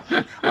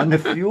 on the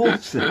fuel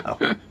cell.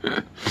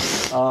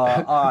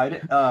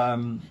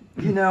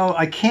 You know,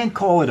 I can't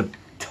call it a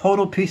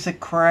total piece of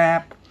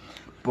crap,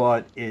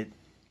 but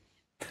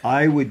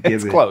I would give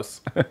It's it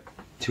close.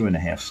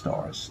 2.5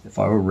 stars. If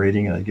I were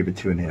rating it, I'd give it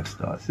 2.5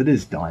 stars. It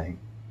is dying.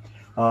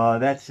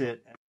 That's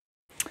it.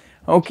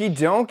 Okie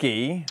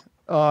dokie.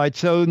 All right,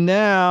 so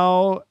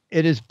now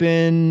it has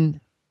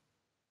been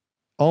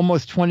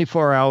almost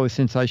 24 hours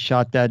since I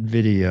shot that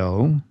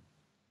video.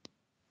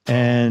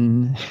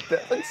 And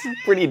That looks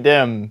pretty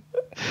dim.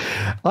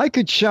 I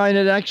could shine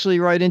it actually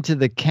right into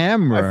the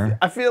camera.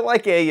 I feel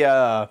like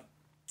a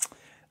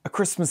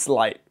Christmas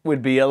light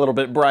would be a little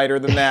bit brighter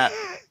than that.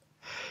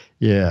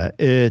 Yeah,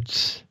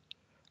 it's...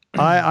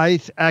 I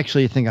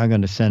actually think I'm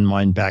going to send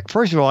mine back.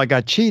 First of all, I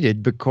got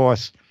cheated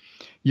because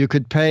you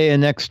could pay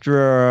an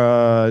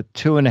extra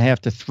 $2.50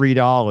 to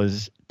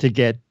 $3 to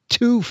get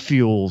 2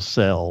 fuel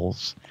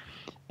cells,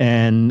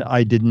 and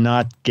I did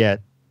not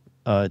get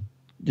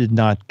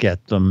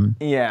them.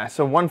 Yeah,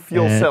 so one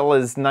fuel cell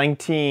is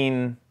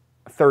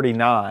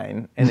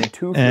 $19.39, and then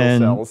 2 fuel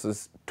cells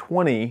is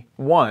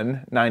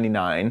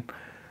 $21.99.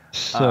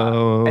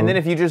 So and then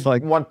if you just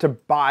want to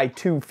buy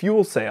 2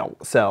 fuel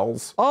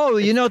cells, oh,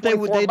 you know they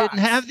 $24. didn't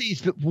have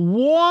these.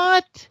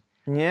 What?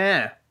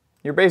 Yeah,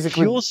 you're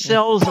basically Fuel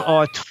cells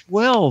are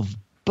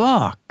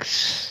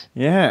 $12.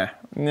 Yeah,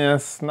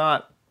 it's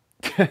not.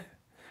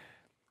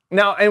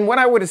 Now, and what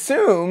I would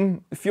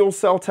assume fuel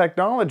cell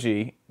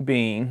technology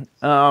being,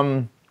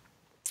 when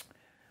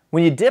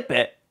you dip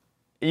it,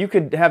 you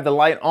could have the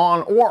light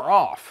on or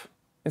off.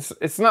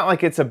 It's not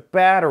like it's a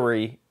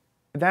battery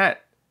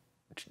that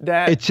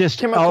It's just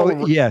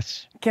chemical,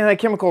 yes. That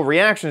chemical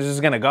reaction is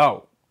just going to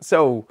go.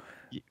 So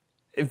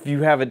if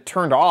you have it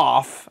turned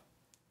off,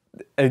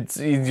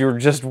 you're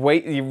just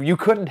you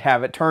couldn't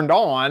have it turned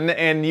on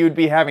and you'd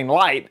be having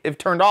light. If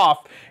turned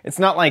off, it's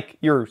not like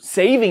you're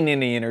saving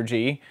any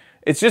energy.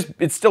 It's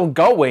still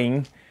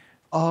going.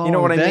 Oh, you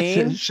know what I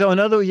mean? So in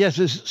other words,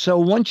 yes. So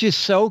once you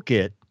soak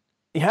it,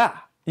 yeah,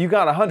 you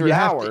got 100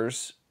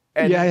 hours.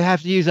 And you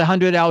have to use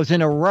 100 hours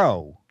in a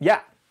row.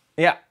 Yeah.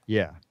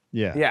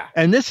 Yeah.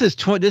 And this is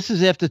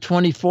after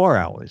 24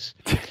 hours.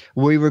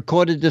 We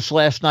recorded this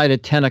last night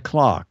at 10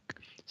 o'clock.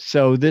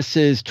 So this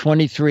is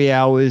 23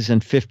 hours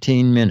and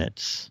 15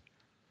 minutes.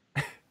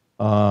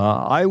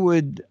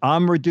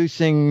 I'm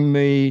reducing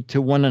me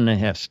to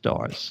 1.5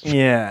 stars.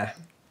 Yeah.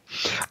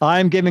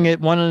 I'm giving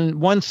it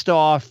one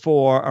star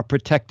for a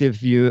protective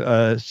view,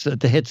 to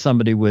hit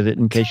somebody with it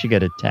in case you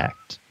get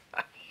attacked.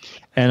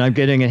 And I'm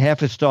getting a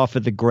 0.5 star for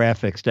the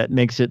graphics. That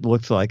makes it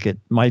look like it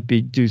might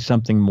do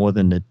something more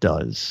than it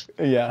does.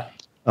 Yeah.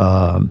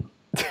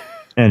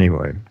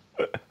 Anyway.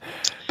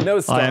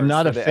 No stars. I am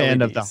not a for the fan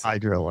LEDs. of the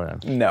Hydra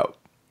lamp. No.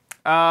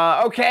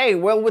 Okay,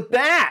 well, with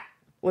that,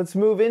 let's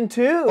move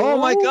into... Oh,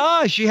 my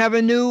gosh, you have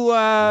a new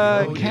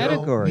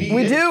category.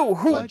 We do.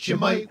 But you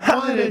might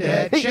want it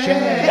at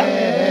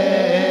Chad's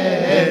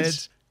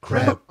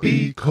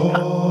Crappy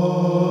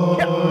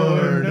Corner.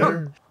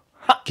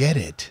 Get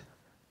it.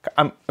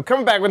 I'm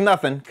coming back with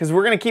nothing, because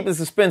we're going to keep the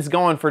suspense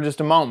going for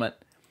just a moment.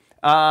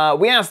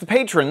 We asked the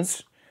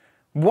patrons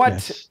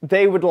what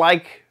they would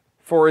like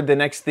for the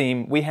next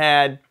theme. We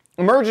had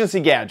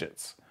emergency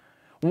gadgets,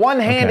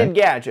 one-handed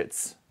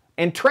gadgets,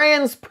 and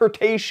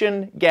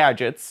transportation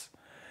gadgets.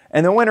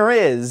 And the winner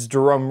is,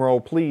 drum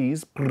roll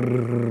please,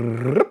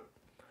 emergency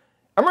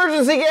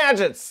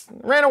gadgets.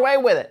 Ran away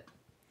with it.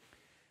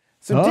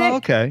 So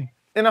Dick,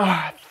 in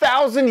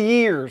 1,000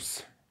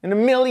 years, in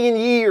 1,000,000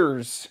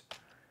 years,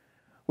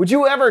 would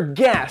you ever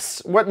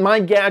guess what my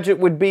gadget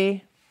would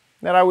be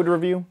that I would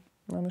review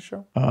on the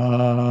show?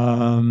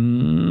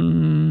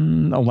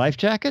 A life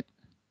jacket?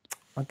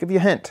 I'll give you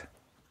a hint.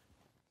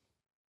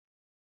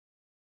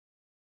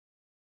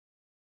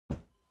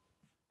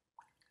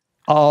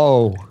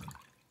 Oh.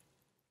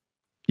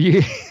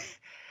 You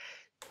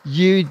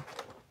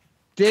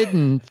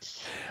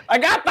didn't. I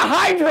got the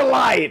Hydra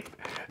light.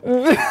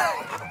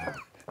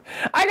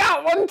 I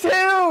got one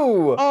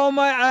too. Oh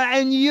my!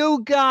 And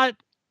you got.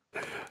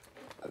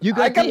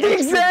 I got the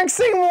exact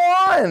same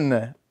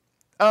one.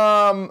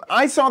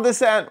 I saw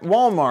this at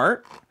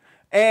Walmart,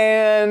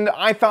 and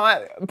I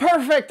thought,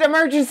 perfect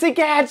emergency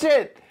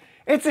gadget.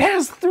 It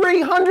has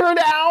 300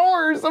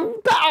 hours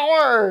of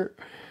power.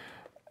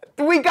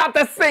 We got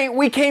the same.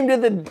 We came to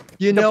the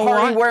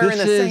party wearing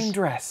the same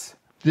dress.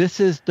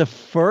 This is the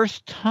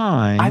first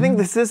time. I think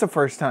this is the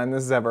first time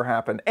this has ever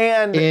happened.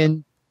 And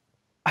in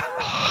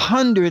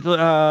hundreds.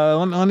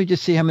 Let me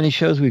just see how many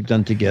shows we've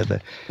done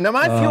together. Now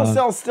my fuel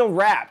cell's still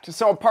wrapped,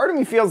 so a part of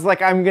me feels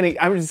like I'm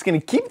just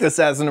gonna keep this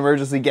as an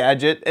emergency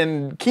gadget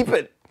and keep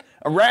it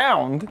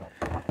around.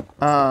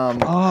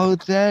 Oh,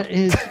 that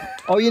is.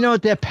 Oh, you know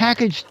what? They're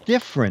packaged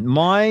different.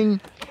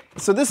 Mine.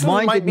 So this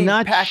mine might did be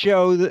not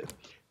show that.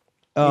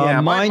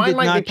 mine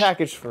might be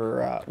packaged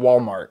for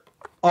Walmart.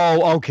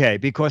 Oh, okay.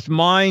 Because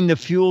mine, the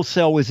fuel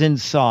cell was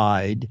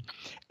inside,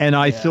 and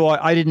I thought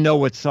I didn't know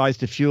what size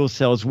the fuel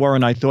cells were,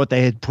 and I thought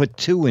they had put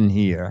 2 in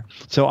here,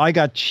 so I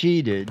got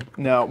cheated.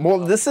 No,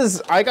 well,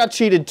 I got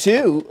cheated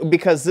too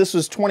because this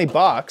was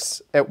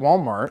 $20 at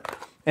Walmart,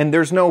 and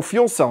there's no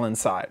fuel cell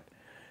inside,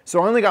 so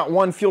I only got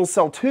 1 fuel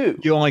cell tube.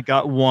 You only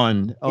got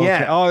 1. Okay.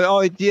 Yeah.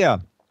 Oh, yeah.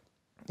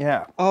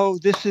 Yeah. Oh,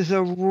 this is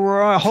a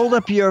hold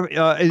up your.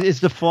 Is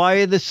the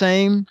flyer the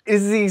same?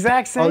 It's the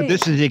exact same. Oh,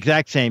 this is the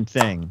exact same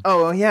thing.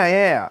 Oh,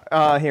 yeah.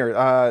 Here.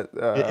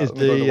 Is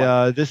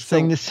the this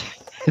thing this?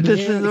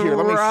 This is a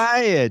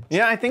riot.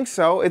 Yeah, I think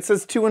so. It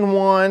says 2 in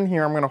 1.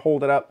 Here, I'm gonna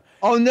hold it up.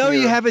 Oh no,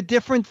 Here. you have a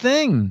different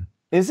thing.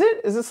 Is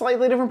it? Is it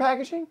slightly different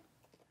packaging?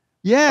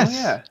 Yes.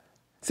 Oh, yeah.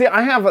 See,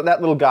 I have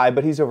that little guy,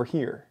 but he's over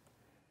here.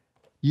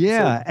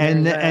 Yeah, So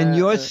and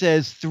yours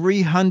says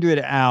 300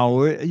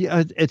 hour.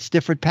 It's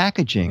different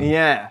packaging.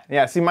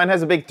 Yeah. See, mine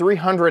has a big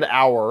 300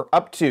 hour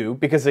up to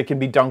because it can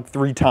be dunked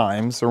 3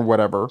 times or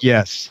whatever.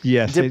 Yes.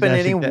 Dip in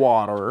any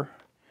water.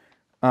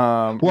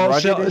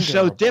 Well,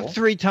 so dip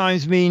 3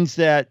 times means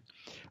that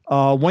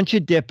once you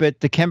dip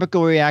it, the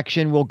chemical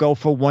reaction will go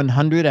for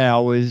 100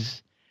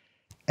 hours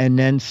and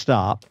then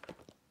stop.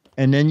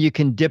 And then you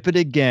can dip it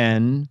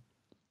again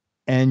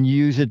and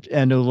use it,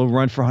 and it'll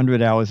run for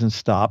 100 hours and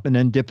stop, and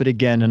then dip it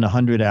again in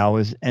 100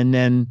 hours, and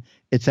then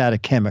it's out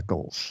of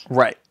chemicals.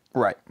 Right.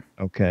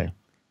 Okay.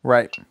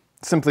 Right.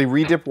 Simply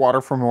redip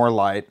water for more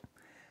light.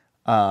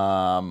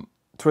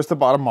 Twist the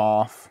bottom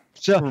off.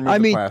 So, I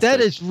mean,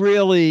 that is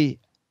really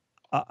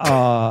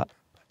a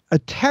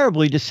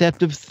terribly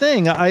deceptive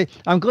thing.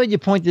 I'm glad you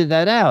pointed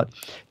that out.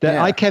 That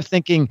I kept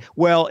thinking,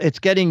 well, it's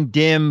getting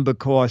dim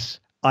because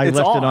I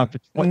left it on for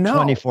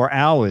 24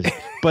 hours,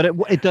 but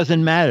it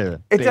doesn't matter.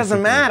 It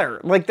doesn't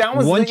matter. Like that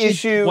was the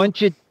issue.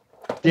 Once you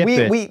dip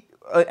it.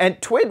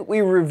 At TWID,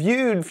 we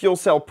reviewed fuel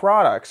cell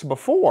products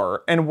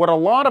before, and what a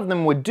lot of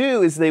them would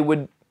do is they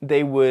would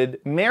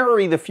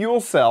marry the fuel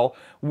cell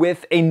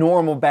with a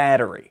normal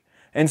battery,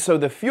 and so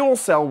the fuel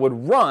cell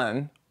would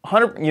run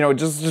 100.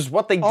 Just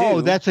what they do.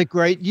 Oh, that's a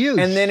great use.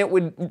 And then it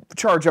would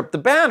charge up the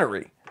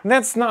battery.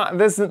 This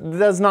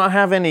does not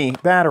have any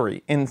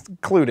battery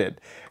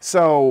included,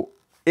 so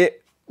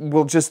it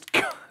will just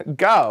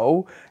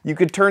go. You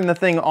could turn the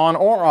thing on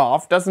or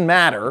off, doesn't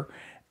matter,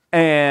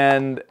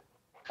 and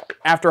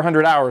after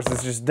 100 hours,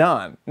 it's just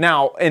done.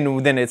 Now,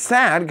 and then it's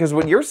sad because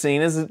what you're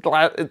seeing is it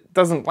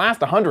doesn't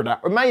last 100 hours.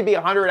 It might be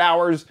 100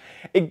 hours.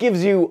 It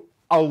gives you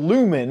a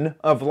lumen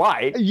of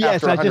light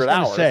after 100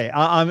 hours. Want to say,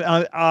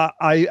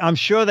 I'm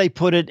sure they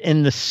put it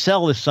in the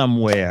cellar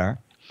somewhere,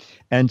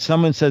 and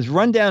someone says,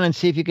 run down and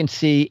see if you can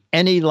see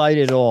any light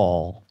at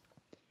all.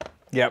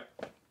 Yep.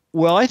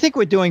 Well, I think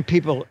we're doing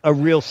people a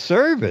real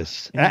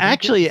service.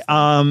 Actually,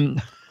 well,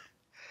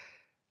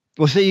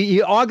 so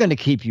you are going to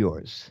keep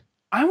yours.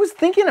 I was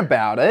thinking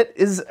about it.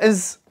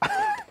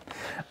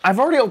 I've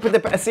already opened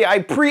the. See, I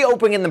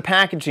pre-opened in the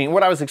packaging.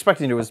 What I was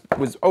expecting to do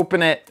was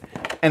open it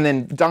and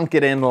then dunk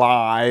it in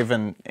live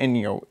and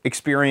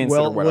experience it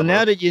or whatever. Well,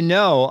 now that you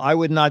know, I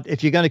would not.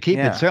 If you're going to keep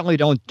it, certainly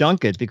don't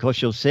dunk it because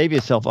you'll save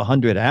yourself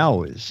 100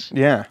 hours.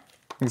 Yeah,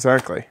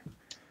 exactly.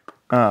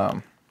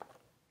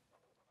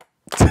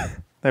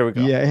 There we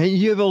go. Yeah,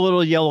 you have a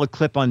little yellow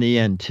clip on the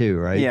end too,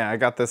 right? Yeah, I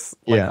got this.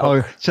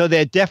 So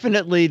they're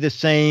definitely the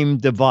same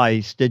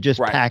device. They're just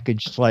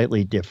packaged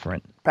slightly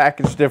different.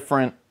 Packaged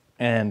different,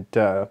 and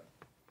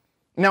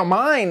now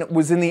mine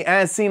was in the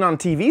as seen on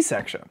TV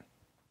section.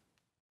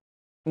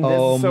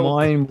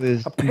 Mine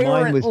was.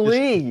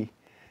 Apparently,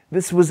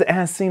 this was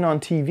as seen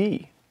on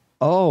TV.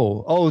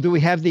 Oh, do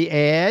we have the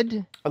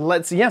ad?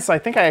 Yes, I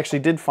think I actually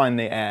did find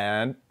the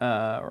ad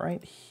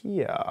right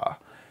here.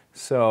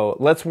 So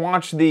let's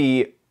watch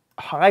the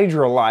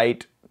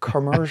Hydrolite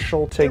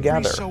commercial together.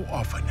 Every so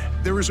often,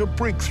 there is a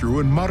breakthrough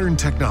in modern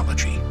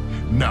technology.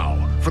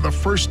 Now, for the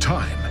first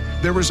time,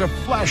 there is a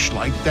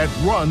flashlight that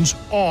runs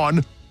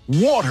on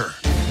water.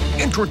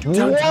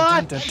 There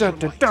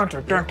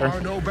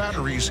are no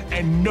batteries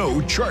and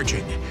no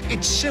charging.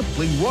 It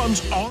simply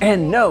runs on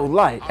and no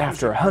light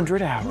after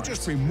 100 hours. You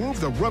just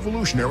remove the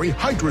revolutionary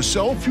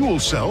Hydrocell fuel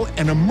cell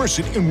and immerse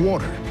it in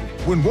water.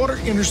 When water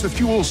enters the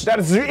fuel cell,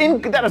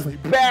 that is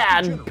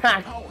bad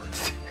pack.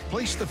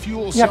 Place the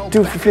fuel cell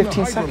do it back for in the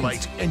 15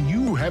 Hydrolite, seconds. and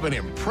you have an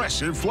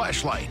impressive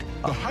flashlight.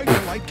 The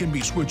Hydrolite can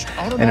be switched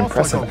on and An off like a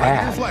impressive regular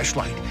ad.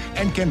 flashlight,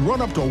 and can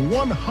run up to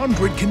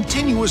 100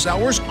 continuous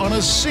hours on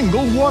a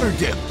single water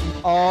dip.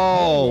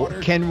 Oh,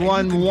 can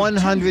run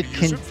 100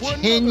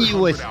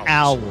 continuous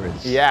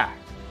hours. Yeah.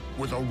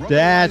 With a rubberized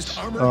That's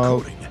armor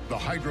coating, the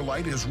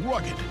Hydrolite is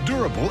rugged,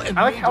 durable, and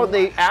I like how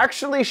they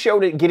actually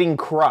showed it getting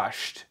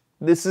crushed.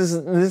 This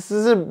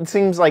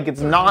seems like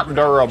it's not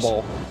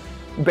durable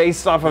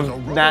based off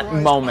of that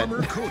moment.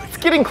 It's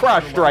getting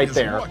crushed right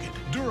there. Rugged,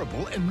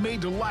 durable, and made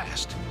to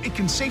last. It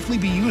can safely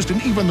be used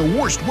in even the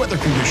worst weather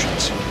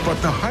conditions. But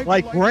the Hydrolite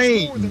Like is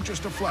rain. more than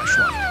just a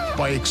flashlight.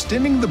 By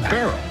extending the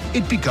barrel,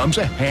 it becomes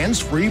a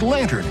hands-free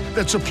lantern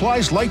that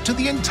supplies light to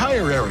the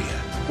entire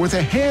area. With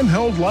a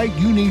handheld light,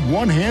 you need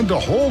one hand to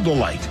hold the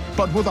light.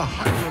 But with a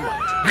Hydrolite,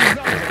 you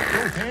now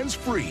have both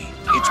hands-free.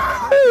 It's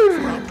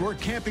perfect for outdoor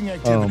camping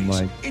activities.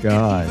 my It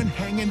God. can even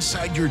hang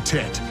inside your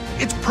tent.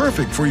 It's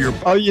perfect for your...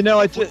 Oh, you know,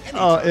 it's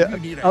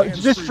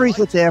just freeze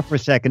it there for a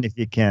second if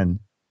you can.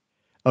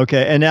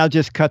 Okay, and now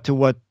just cut to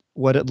what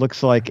it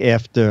looks like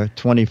after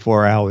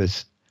 24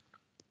 hours.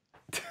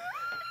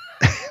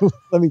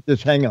 Let me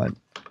just hang on.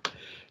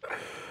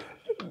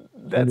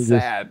 That's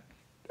sad.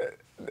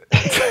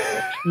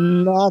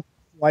 Not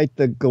quite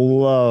the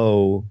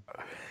glow.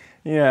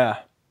 Yeah.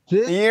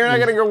 You're not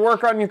going to go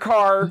work on your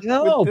car with the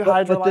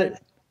Hydrolite?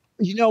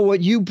 You know, what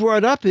you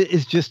brought up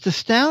is just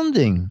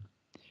astounding.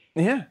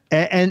 Yeah.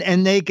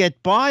 And they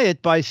get by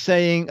it by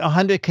saying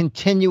 100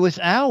 continuous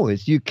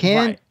hours. You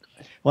can't,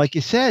 like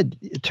you said,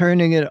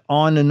 turning it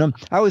on and on.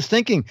 I was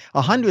thinking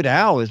 100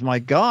 hours, my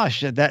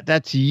gosh,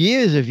 that's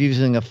years of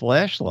using a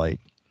flashlight.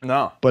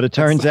 No. But it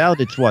turns out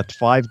it's what,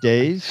 5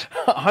 days?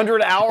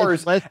 100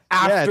 hours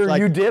after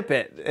you dip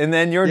it, and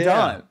then you're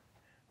done.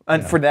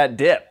 And for that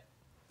dip.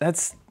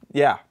 That's,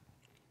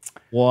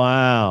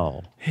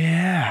 Wow.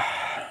 Yeah.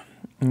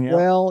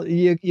 Well,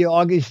 you're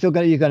still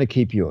you're going to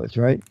keep yours,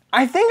 right?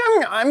 I think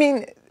I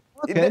mean,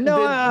 okay,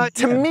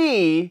 to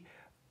me,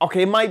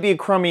 okay, it might be a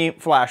crummy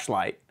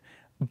flashlight,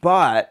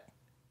 but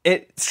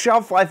its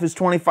shelf life is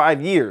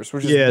 25 years,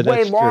 which is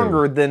way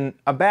longer than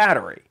a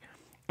battery.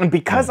 And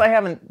because I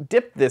haven't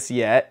dipped this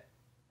yet,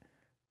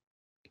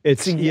 I don't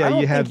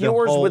think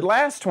yours would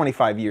last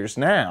 25 years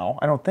now.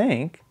 I don't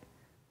think.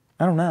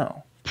 I don't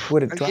know.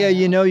 Would it? Yeah,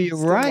 you know, you're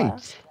right.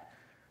 Last?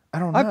 I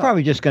don't know. I'm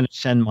probably just going to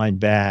send mine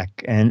back,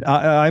 and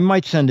I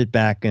might send it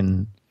back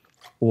and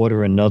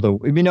order another.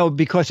 You know,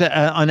 because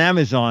on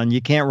Amazon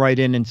you can't write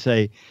in and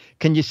say,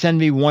 "Can you send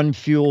me one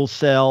fuel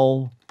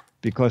cell?"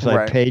 Because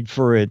I paid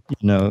for it.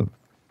 You know,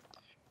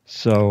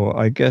 so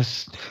I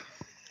guess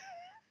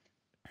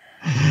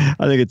I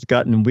think it's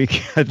gotten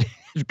weak.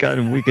 It's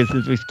gotten weaker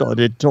since we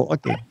started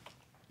talking.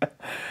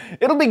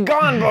 It'll be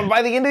gone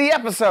by the end of the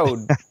episode.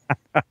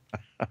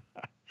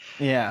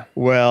 Yeah.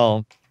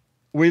 Well,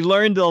 we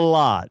learned a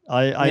lot.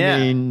 I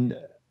mean...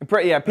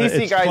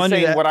 PC guy's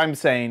saying what I'm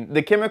saying.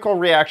 The chemical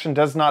reaction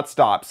does not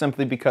stop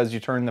simply because you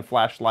turn the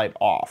flashlight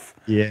off.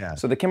 Yeah.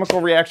 So the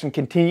chemical reaction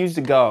continues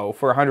to go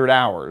for 100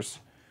 hours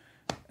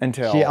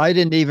until... See, I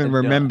didn't even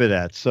remember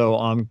that, so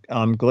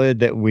I'm glad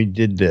that we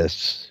did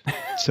this.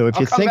 So if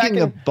you're thinking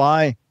of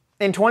buying...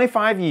 In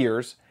 25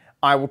 years,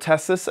 I will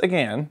test this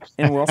again,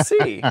 and we'll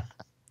see.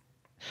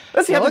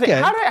 That's the other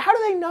thing. How do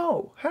they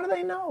know? How do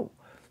they know?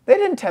 They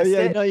didn't test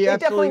it. No, you're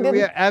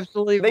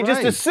absolutely They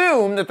just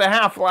assume that the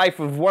half-life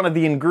of one of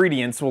the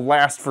ingredients will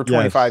last for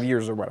 25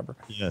 years or whatever.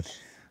 Yes.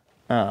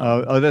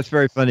 That's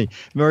very funny.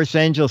 Morse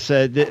Angel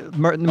said that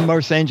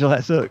Morse Angel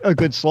has a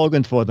good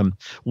slogan for them.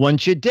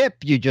 Once you dip,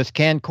 you just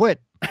can't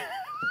quit.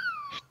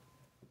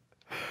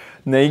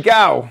 There you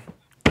go.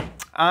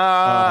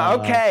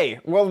 Okay.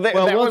 Well, that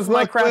was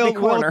my crappy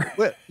corner.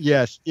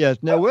 Yes.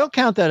 No, we'll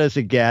count that as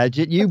a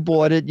gadget. You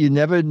bought it. You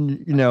never,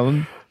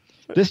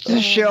 This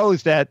just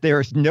shows that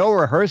there's no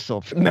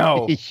rehearsal.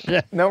 No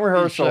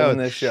rehearsal in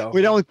this show.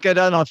 We don't get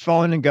on our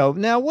phone and go,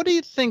 now, what do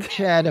you think,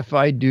 Chad, if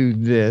I do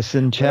this?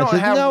 And Chad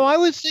says, no, I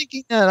was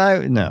thinking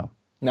that No.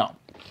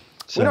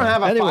 So, we don't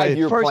have a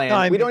 5-year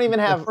plan. We don't even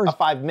have a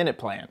 5-minute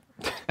plan.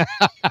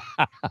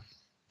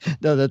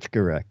 No, that's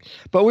correct.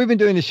 But we've been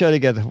doing the show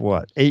together for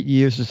what, 8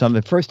 years or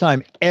something? First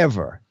time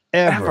ever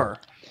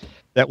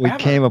that we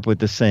came up with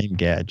the same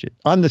gadget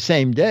on the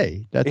same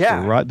day. That's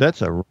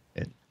a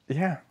riot.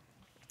 Yeah.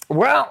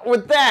 Well,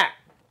 with that,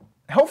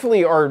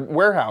 hopefully our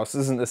warehouse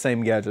isn't the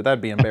same gadget. That'd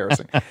be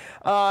embarrassing.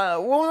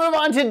 We'll move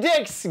on to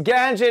Dick's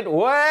Gadget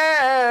Warehouse.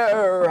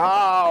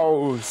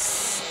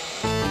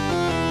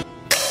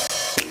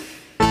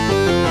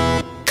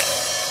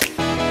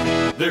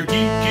 They're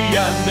geeky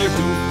and they're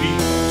goofy.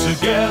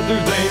 Together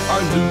they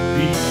are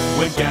loopy.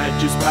 When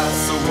gadgets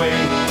pass away,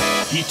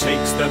 he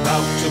takes them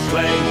out to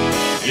play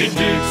in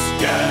Dick's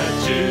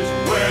Gadget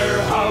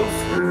Warehouse.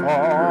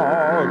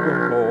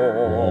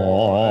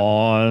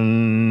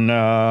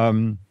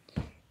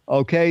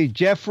 Okay,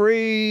 Jeffrey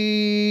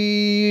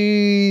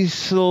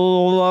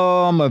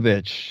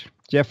Slomovich.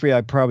 Jeffrey,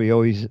 I probably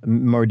always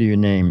murder your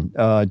name.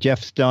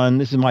 Jeff's done.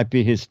 This might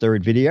be his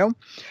 3rd video.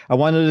 I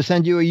wanted to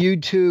send you a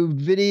YouTube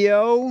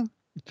video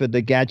for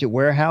the Gadget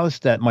Warehouse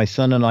that my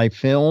son and I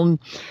filmed.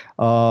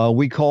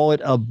 We call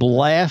it A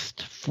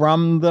Blast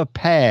from the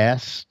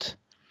Past.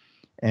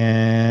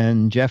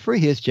 And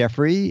here's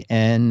Jeffrey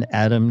and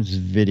Adam's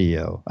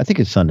video. I think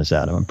his son is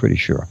Adam, I'm pretty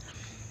sure.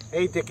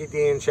 Hey, Dickie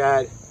D and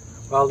Chad.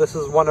 Well, this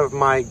is one of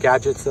my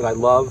gadgets that I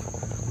love.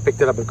 I picked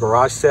it up at a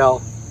garage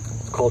sale.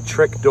 It's called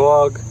Trick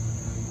Dog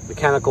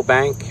Mechanical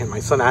Bank, and my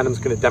son Adam's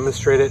going to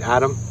demonstrate it.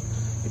 Adam,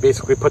 you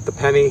basically put the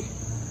penny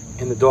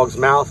in the dog's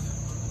mouth,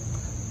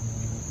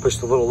 push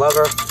the little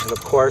lever, and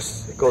of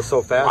course, it goes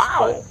so fast.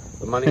 Wow.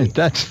 The money.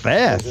 That's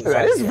fast.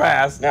 That is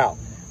fast. Now,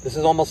 this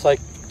is almost like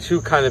 2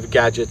 kind of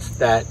gadgets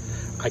that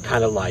I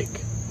kind of like.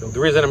 The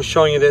reason I'm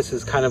showing you this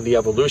is kind of the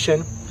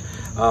evolution.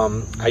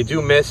 I do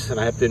miss, and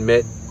I have to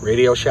admit,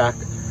 Radio Shack.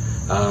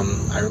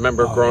 I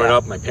remember growing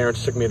up, my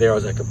parents took me there. It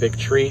was like a big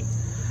treat.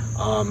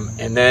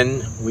 And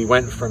then we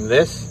went from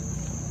this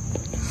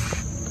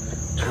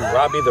to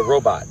Robbie the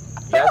robot.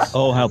 Yes.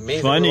 Oh, how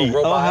amazing funny.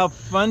 little robot. Oh, how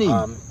funny.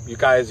 You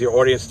guys, your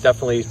audience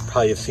definitely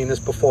probably have seen this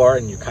before,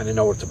 and you kind of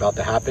know what's about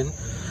to happen.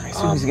 I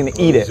assume he's going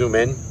to eat it. Zoom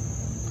in.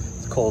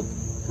 It's called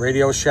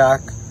Radio Shack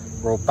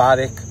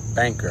Robotic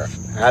Banker.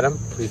 Adam,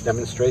 please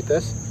demonstrate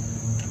this.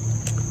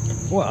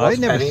 Well, I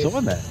never pennies. saw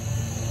that.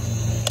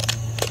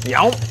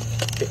 Yelp.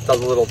 It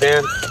does a little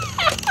dance.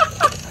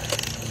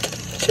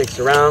 Shakes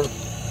around.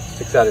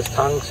 Sticks out his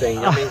tongue, saying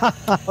yummy.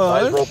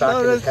 Eyes roll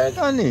back in his head.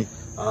 Funny.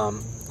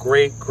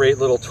 Great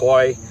little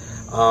toy.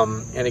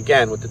 And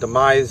again, with the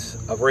demise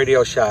of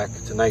Radio Shack,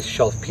 it's a nice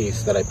shelf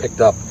piece that I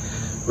picked up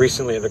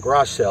recently at the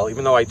garage sale,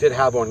 even though I did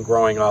have one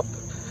growing up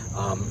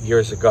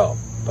years ago.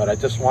 But I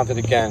just wanted,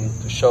 again,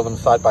 to show them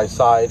side by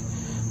side.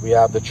 We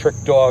have the Trick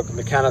Dog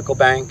mechanical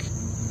bank,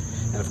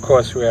 and of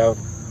course we have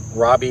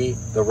Robbie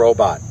the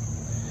robot.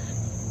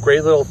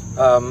 Great little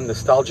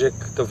nostalgic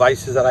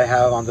devices that I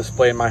have on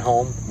display in my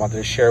home. Wanted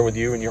to share with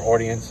you and your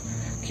audience.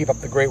 Keep up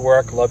the great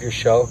work. Love your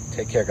show.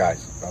 Take care,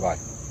 guys. Bye-bye.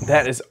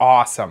 That is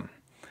awesome.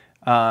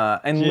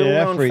 And little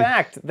known Jeffrey.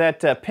 fact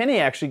that Penny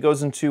actually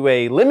goes into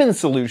a lemon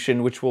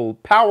solution, which will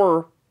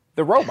power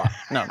the robot.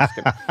 No, I'm just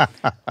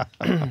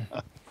kidding.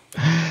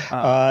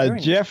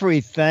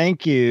 Jeffrey,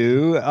 thank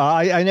you.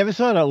 I never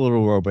saw that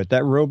little robot.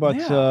 That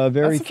robot's very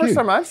That's the cute. first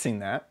time I've seen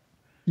that.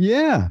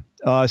 Yeah.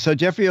 So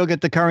Jeffrey, you'll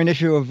get the current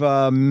issue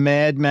of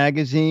Mad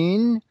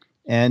Magazine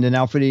and an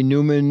Alfred E.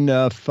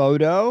 Newman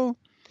photo.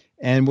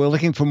 And we're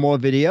looking for more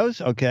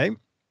videos. Okay.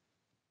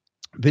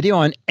 Video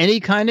on any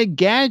kind of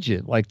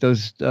gadget, like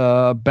those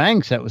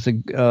banks. That was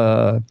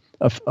a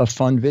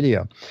fun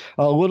video.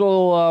 A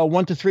little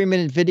 1 to 3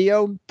 minute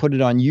video. Put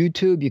it on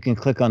YouTube. You can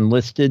click on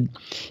listed.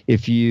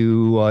 If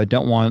you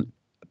don't want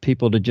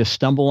people to just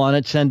stumble on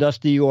it, send us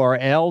the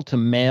URL to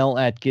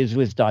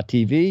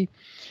mail@gizwiz.tv.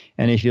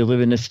 And if you live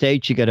in the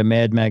States, you got a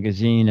Mad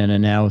Magazine and a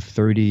now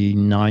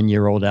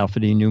 39-year-old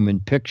Alfred E. Newman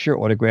picture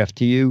autographed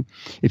to you.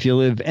 If you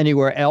live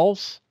anywhere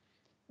else,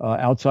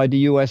 outside the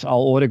U.S., I'll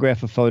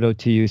autograph a photo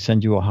to you,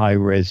 send you a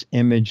high-res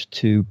image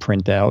to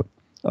print out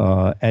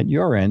at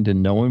your end,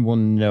 and no one will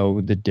know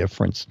the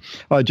difference.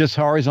 Just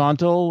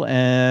horizontal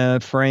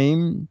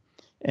frame,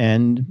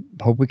 and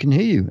hope we can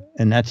hear you.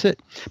 And that's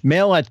it.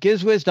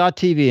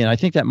 Mail@gizwiz.tv, and I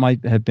think that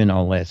might have been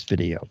our last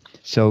video.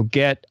 So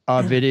get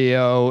a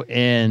video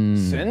in.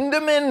 Send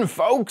them in,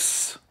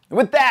 folks.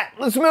 With that,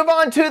 let's move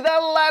on to the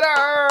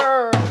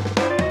letter.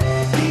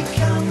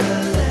 Become the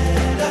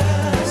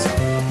letters,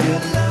 your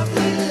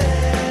lovely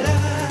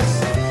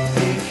letters.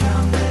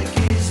 Become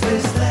the Giz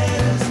Wiz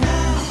letters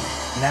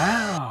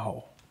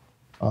now.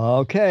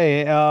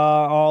 Okay,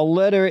 our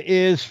letter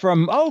is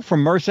from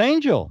Merce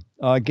Angel.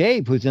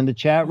 Gabe, who's in the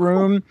chat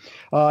room.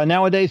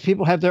 Nowadays,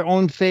 people have their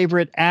own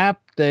favorite app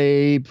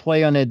they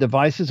play on their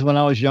devices. When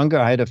I was younger,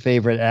 I had a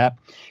favorite app.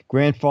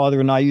 Grandfather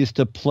and I used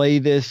to play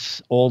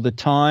this all the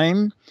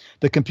time.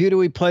 The computer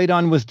we played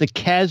on was the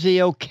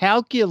Casio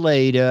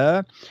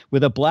calculator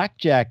with a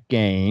blackjack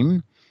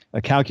game.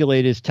 A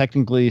calculator is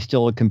technically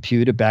still a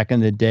computer back in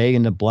the day,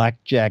 and the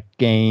blackjack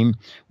game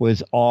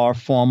was our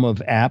form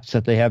of apps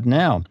that they have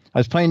now. I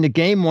was playing the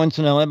game once,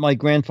 and I let my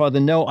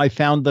grandfather know I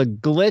found the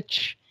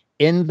glitch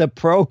in the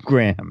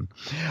program.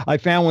 I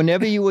found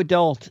whenever you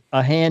dealt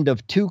a hand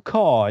of 2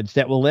 cards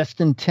that were less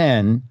than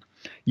 10,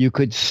 you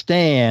could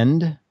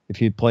stand.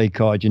 If you play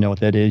cards, you know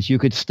what that is. You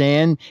could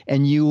stand,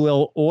 and you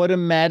will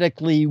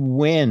automatically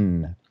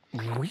win.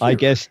 Weird. I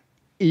guess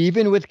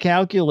even with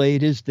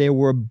calculators, there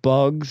were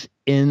bugs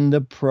in the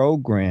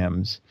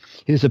programs.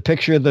 Here's a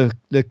picture of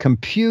the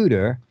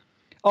computer.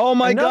 Oh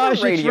my Another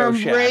gosh, it's from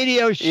Shack.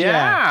 Radio Shack.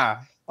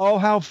 Yeah. Oh,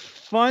 how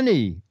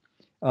funny.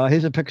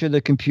 Here's a picture of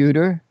the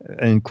computer,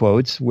 in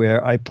quotes,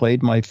 where I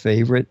played my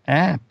favorite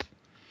app,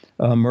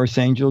 Merce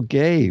Angel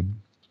Gabe.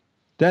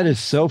 That is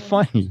so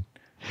funny.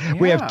 Yeah.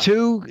 We have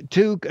two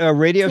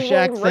Radio Two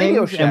Shack old things,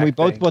 Radio and Shack we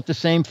both things. bought the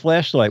same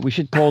flashlight. We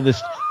should call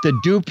this the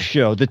Dupe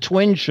Show, the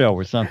Twin Show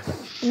or something.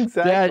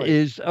 Exactly. That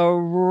is a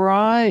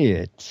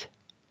riot.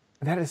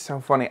 That is so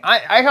funny.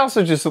 I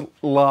also just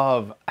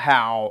love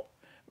how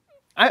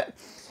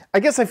I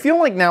guess I feel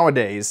like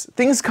nowadays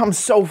things come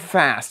so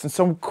fast and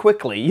so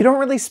quickly. You don't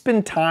really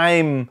spend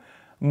time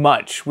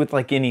much with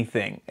like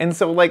anything. And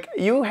so like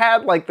you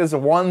had like this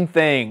one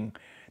thing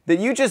that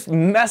you just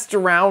messed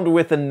around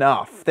with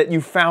enough that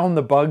you found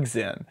the bugs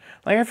in.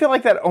 Like I feel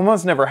like that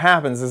almost never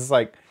happens. It's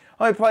like,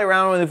 oh, I play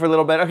around with it for a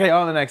little bit. Okay,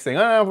 on the next thing.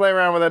 Oh, I'll play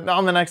around with it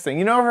on the next thing.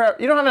 You don't have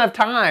enough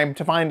time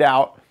to find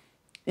out.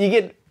 You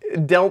get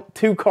dealt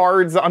 2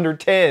 cards under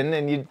 10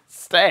 and you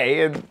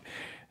stay and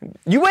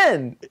you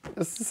win.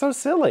 It's so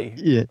silly.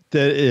 Yeah,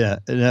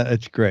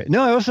 it's great.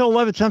 No, I also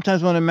love it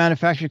sometimes when a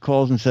manufacturer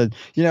calls and said,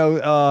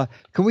 can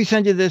we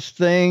send you this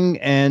thing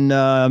and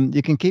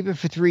you can keep it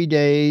for 3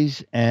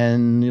 days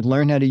and you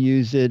learn how to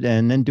use it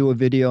and then do a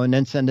video and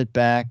then send it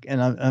back.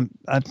 And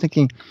I'm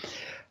thinking,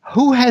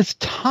 who has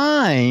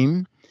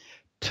time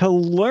to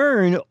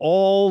learn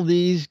all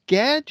these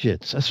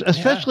gadgets,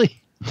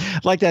 especially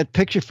like that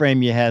picture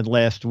frame you had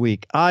last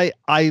week? I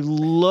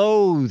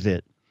loathe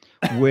it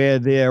where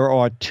there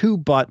are 2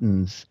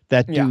 buttons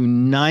that Yeah. do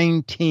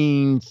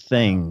 19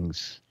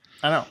 things.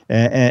 I know.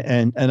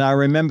 And I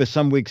remember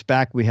some weeks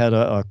back we had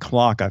a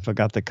clock. I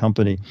forgot the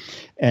company,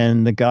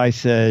 and the guy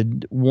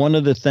said one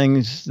of the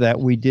things that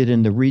we did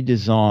in the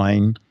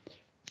redesign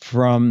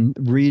from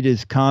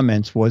readers'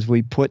 comments was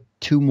we put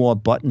 2 more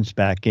buttons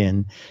back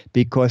in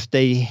because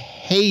they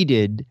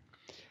hated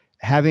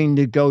having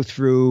to go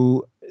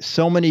through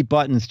so many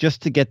buttons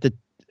just to get the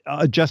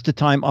adjust the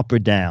time up or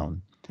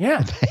down.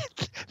 Yeah.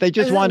 They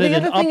just And wanted the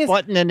an other up thing is-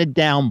 button and a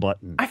down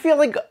button. I feel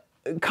like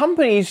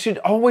companies should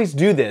always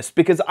do this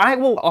because I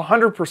will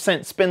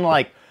 100% spend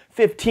like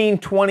 $15,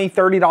 $20,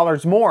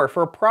 $30 more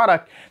for a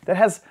product that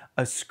has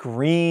a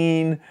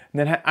screen.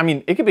 I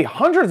mean, it could be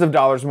hundreds of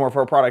dollars more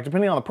for a product,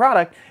 depending on the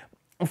product,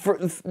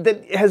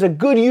 that has a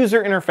good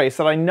user interface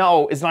that I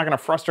know is not going to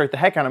frustrate the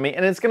heck out of me,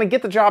 and it's going to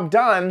get the job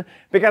done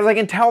because I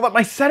can tell that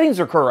my settings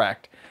are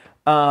correct.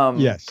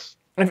 Yes.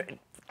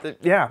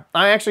 Yeah,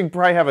 I actually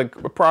probably have a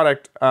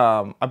product.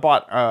 I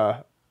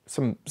bought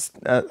some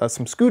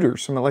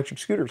scooters, some electric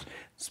scooters.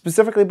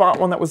 Specifically bought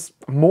one that was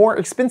more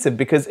expensive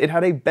because it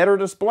had a better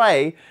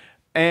display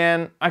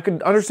and I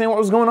could understand what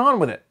was going on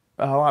with it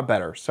a lot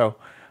better. So,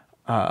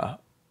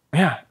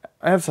 yeah,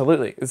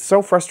 absolutely. It's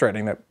so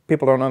frustrating that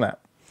people don't know that.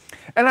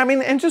 And I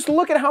mean, and just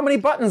look at how many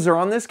buttons are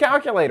on this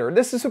calculator.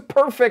 This is a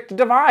perfect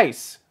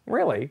device.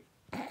 Really.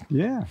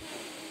 Yeah.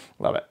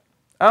 Love it.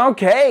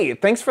 Okay,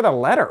 thanks for the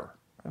letter.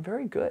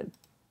 Very good.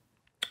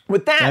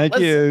 With that, Thank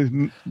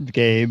you,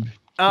 Gabe.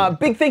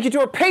 Big thank you to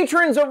our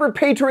patrons over at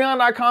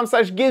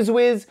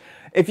patreon.com/GizWiz.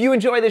 If you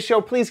enjoy this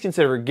show, please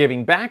consider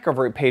giving back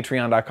over at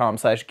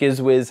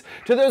patreon.com/GizWiz.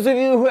 To those of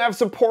you who have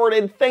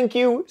supported, thank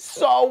you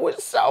so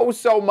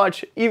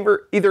much.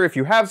 Either if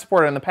you have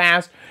supported in the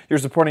past, you're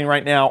supporting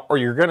right now, or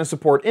you're going to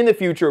support in the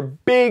future,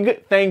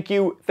 big thank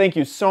you. Thank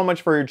you so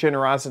much for your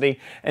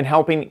generosity and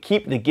helping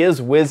keep the Giz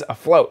Wiz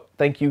afloat.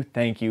 Thank you,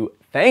 thank you,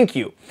 thank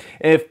you.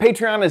 If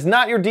Patreon is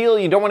not your deal,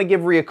 you don't want to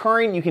give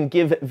reoccurring, you can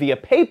give via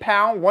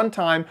PayPal one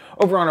time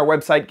over on our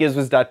website,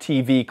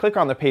 gizwiz.tv. Click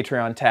on the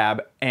Patreon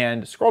tab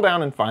and scroll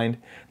down and find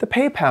the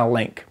PayPal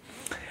link.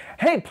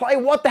 Hey, play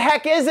What the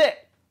Heck Is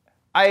It?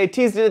 I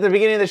teased it at the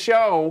beginning of the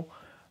show.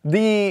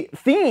 The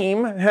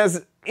theme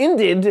has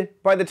ended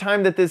by the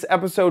time that this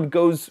episode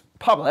goes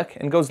public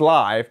and goes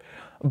live,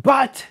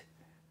 but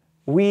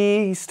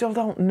we still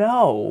don't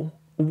know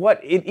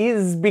what it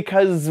is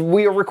because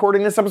we are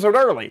recording this episode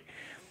early.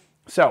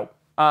 So,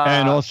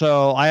 and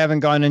also, I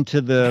haven't gone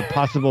into the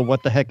possible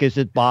what the heck is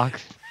it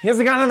box. He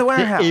hasn't gone in the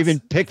warehouse. To even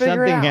pick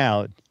Figure it something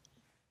out.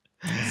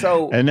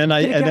 So, and then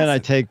I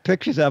take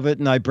pictures of it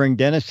and I bring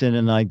Dennis in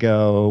and I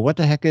go, what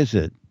the heck is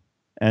it?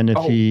 And if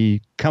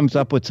he comes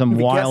up with some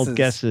wild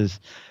guesses,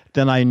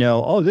 then I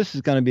know, oh, this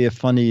is going to be a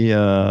funny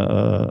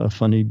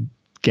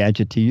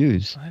gadget to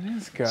use. That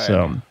is good.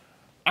 So,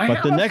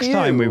 but the next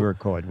time we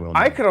record, we'll know.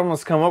 I could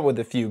almost come up with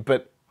a few,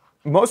 but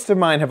most of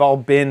mine have all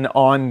been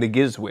on the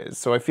Giz Wiz,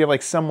 so I feel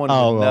like someone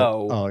will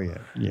know. Oh yeah,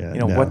 you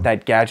know what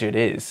that gadget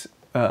is.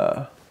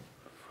 I'm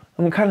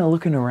kind of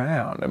looking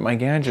around at my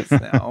gadgets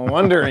now,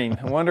 wondering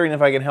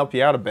if I can help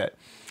you out a bit.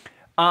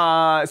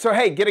 So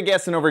hey, get a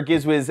guess over at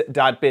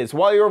gizwiz.biz.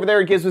 While you're over there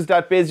at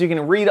gizwiz.biz, you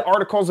can read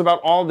articles about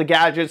all the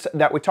gadgets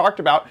that we talked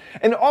about,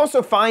 and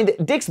also find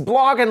Dick's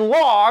blog and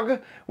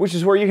log, which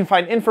is where you can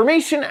find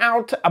information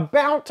out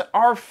about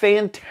our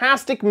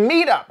fantastic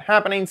meetup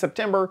happening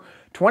September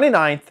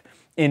 29th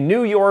in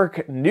New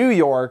York, New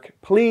York.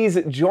 Please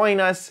join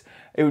us.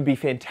 It would be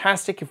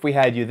fantastic if we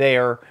had you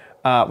there.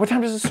 What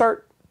time does it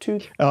start?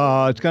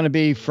 It's going to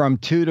be from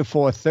 2 to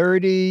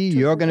 4:30.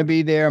 You're going to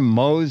be there.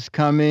 Mo's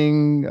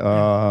coming.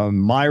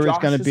 Myra's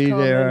going to be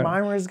there.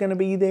 Myra's going to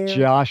be there.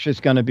 Josh is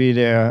going to be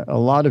there. A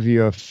lot of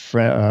your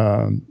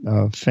fans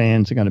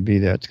are going to be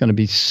there. It's going to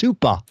be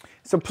super.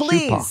 So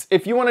please,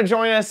 if you want to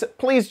join us,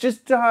 please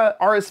just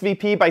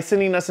RSVP by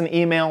sending us an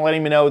email,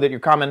 letting me know that you're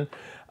coming.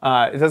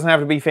 It doesn't have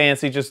to be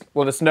fancy. Just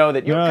let us know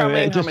that you're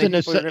coming. Just how many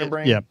people you're going to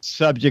bring. Yeah,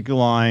 subject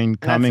line,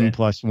 coming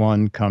plus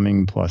 1,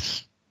 coming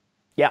plus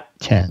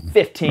 10.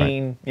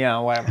 15, right. Yeah,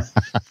 whatever.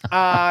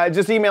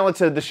 Just email it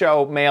to the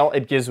show,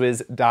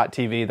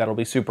 mail@gizwiz.tv. That'll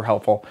be super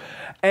helpful.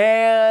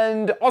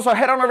 And also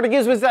head on over to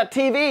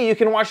gizwiz.tv. You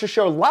can watch the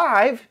show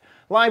live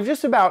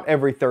just about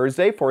every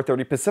Thursday,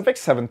 4:30 Pacific,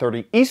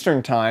 7:30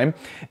 Eastern Time.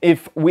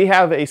 If we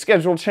have a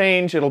schedule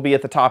change, it'll be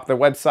at the top of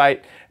the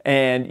website,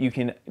 and you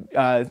can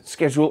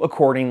schedule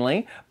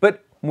accordingly.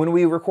 But when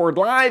we record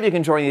live, you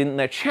can join in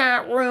the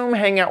chat room,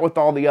 hang out with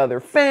all the other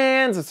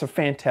fans. It's a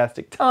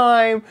fantastic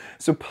time.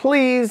 So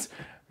please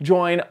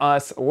join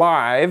us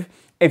live.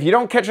 If you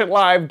don't catch it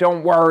live,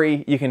 don't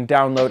worry. You can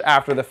download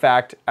after the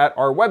fact at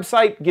our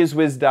website,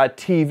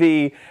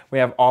 gizwiz.tv. We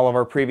have all of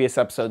our previous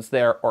episodes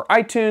there, or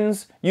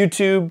iTunes,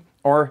 YouTube,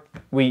 or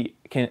we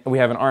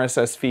have an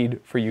RSS feed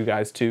for you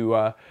guys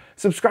to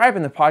subscribe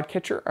in the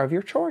podcatcher of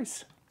your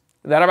choice.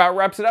 That about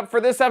wraps it up for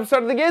this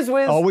episode of the Giz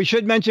Wiz. Oh, we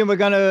should mention we're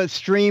going to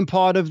stream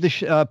part of the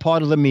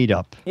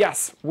meetup.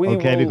 Yes, we will.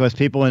 Okay, because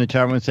people in the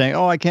chat room are saying,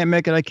 "Oh, I can't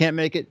make it. I can't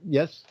make it."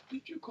 Yes.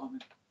 Did you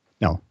comment?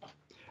 No.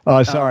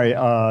 Sorry,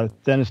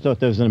 Dennis thought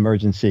there was an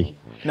emergency.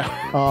 No.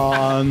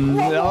 All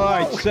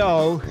right,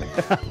 so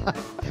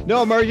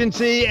no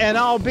emergency, and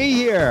I'll be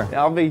here.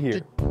 I'll be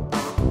here.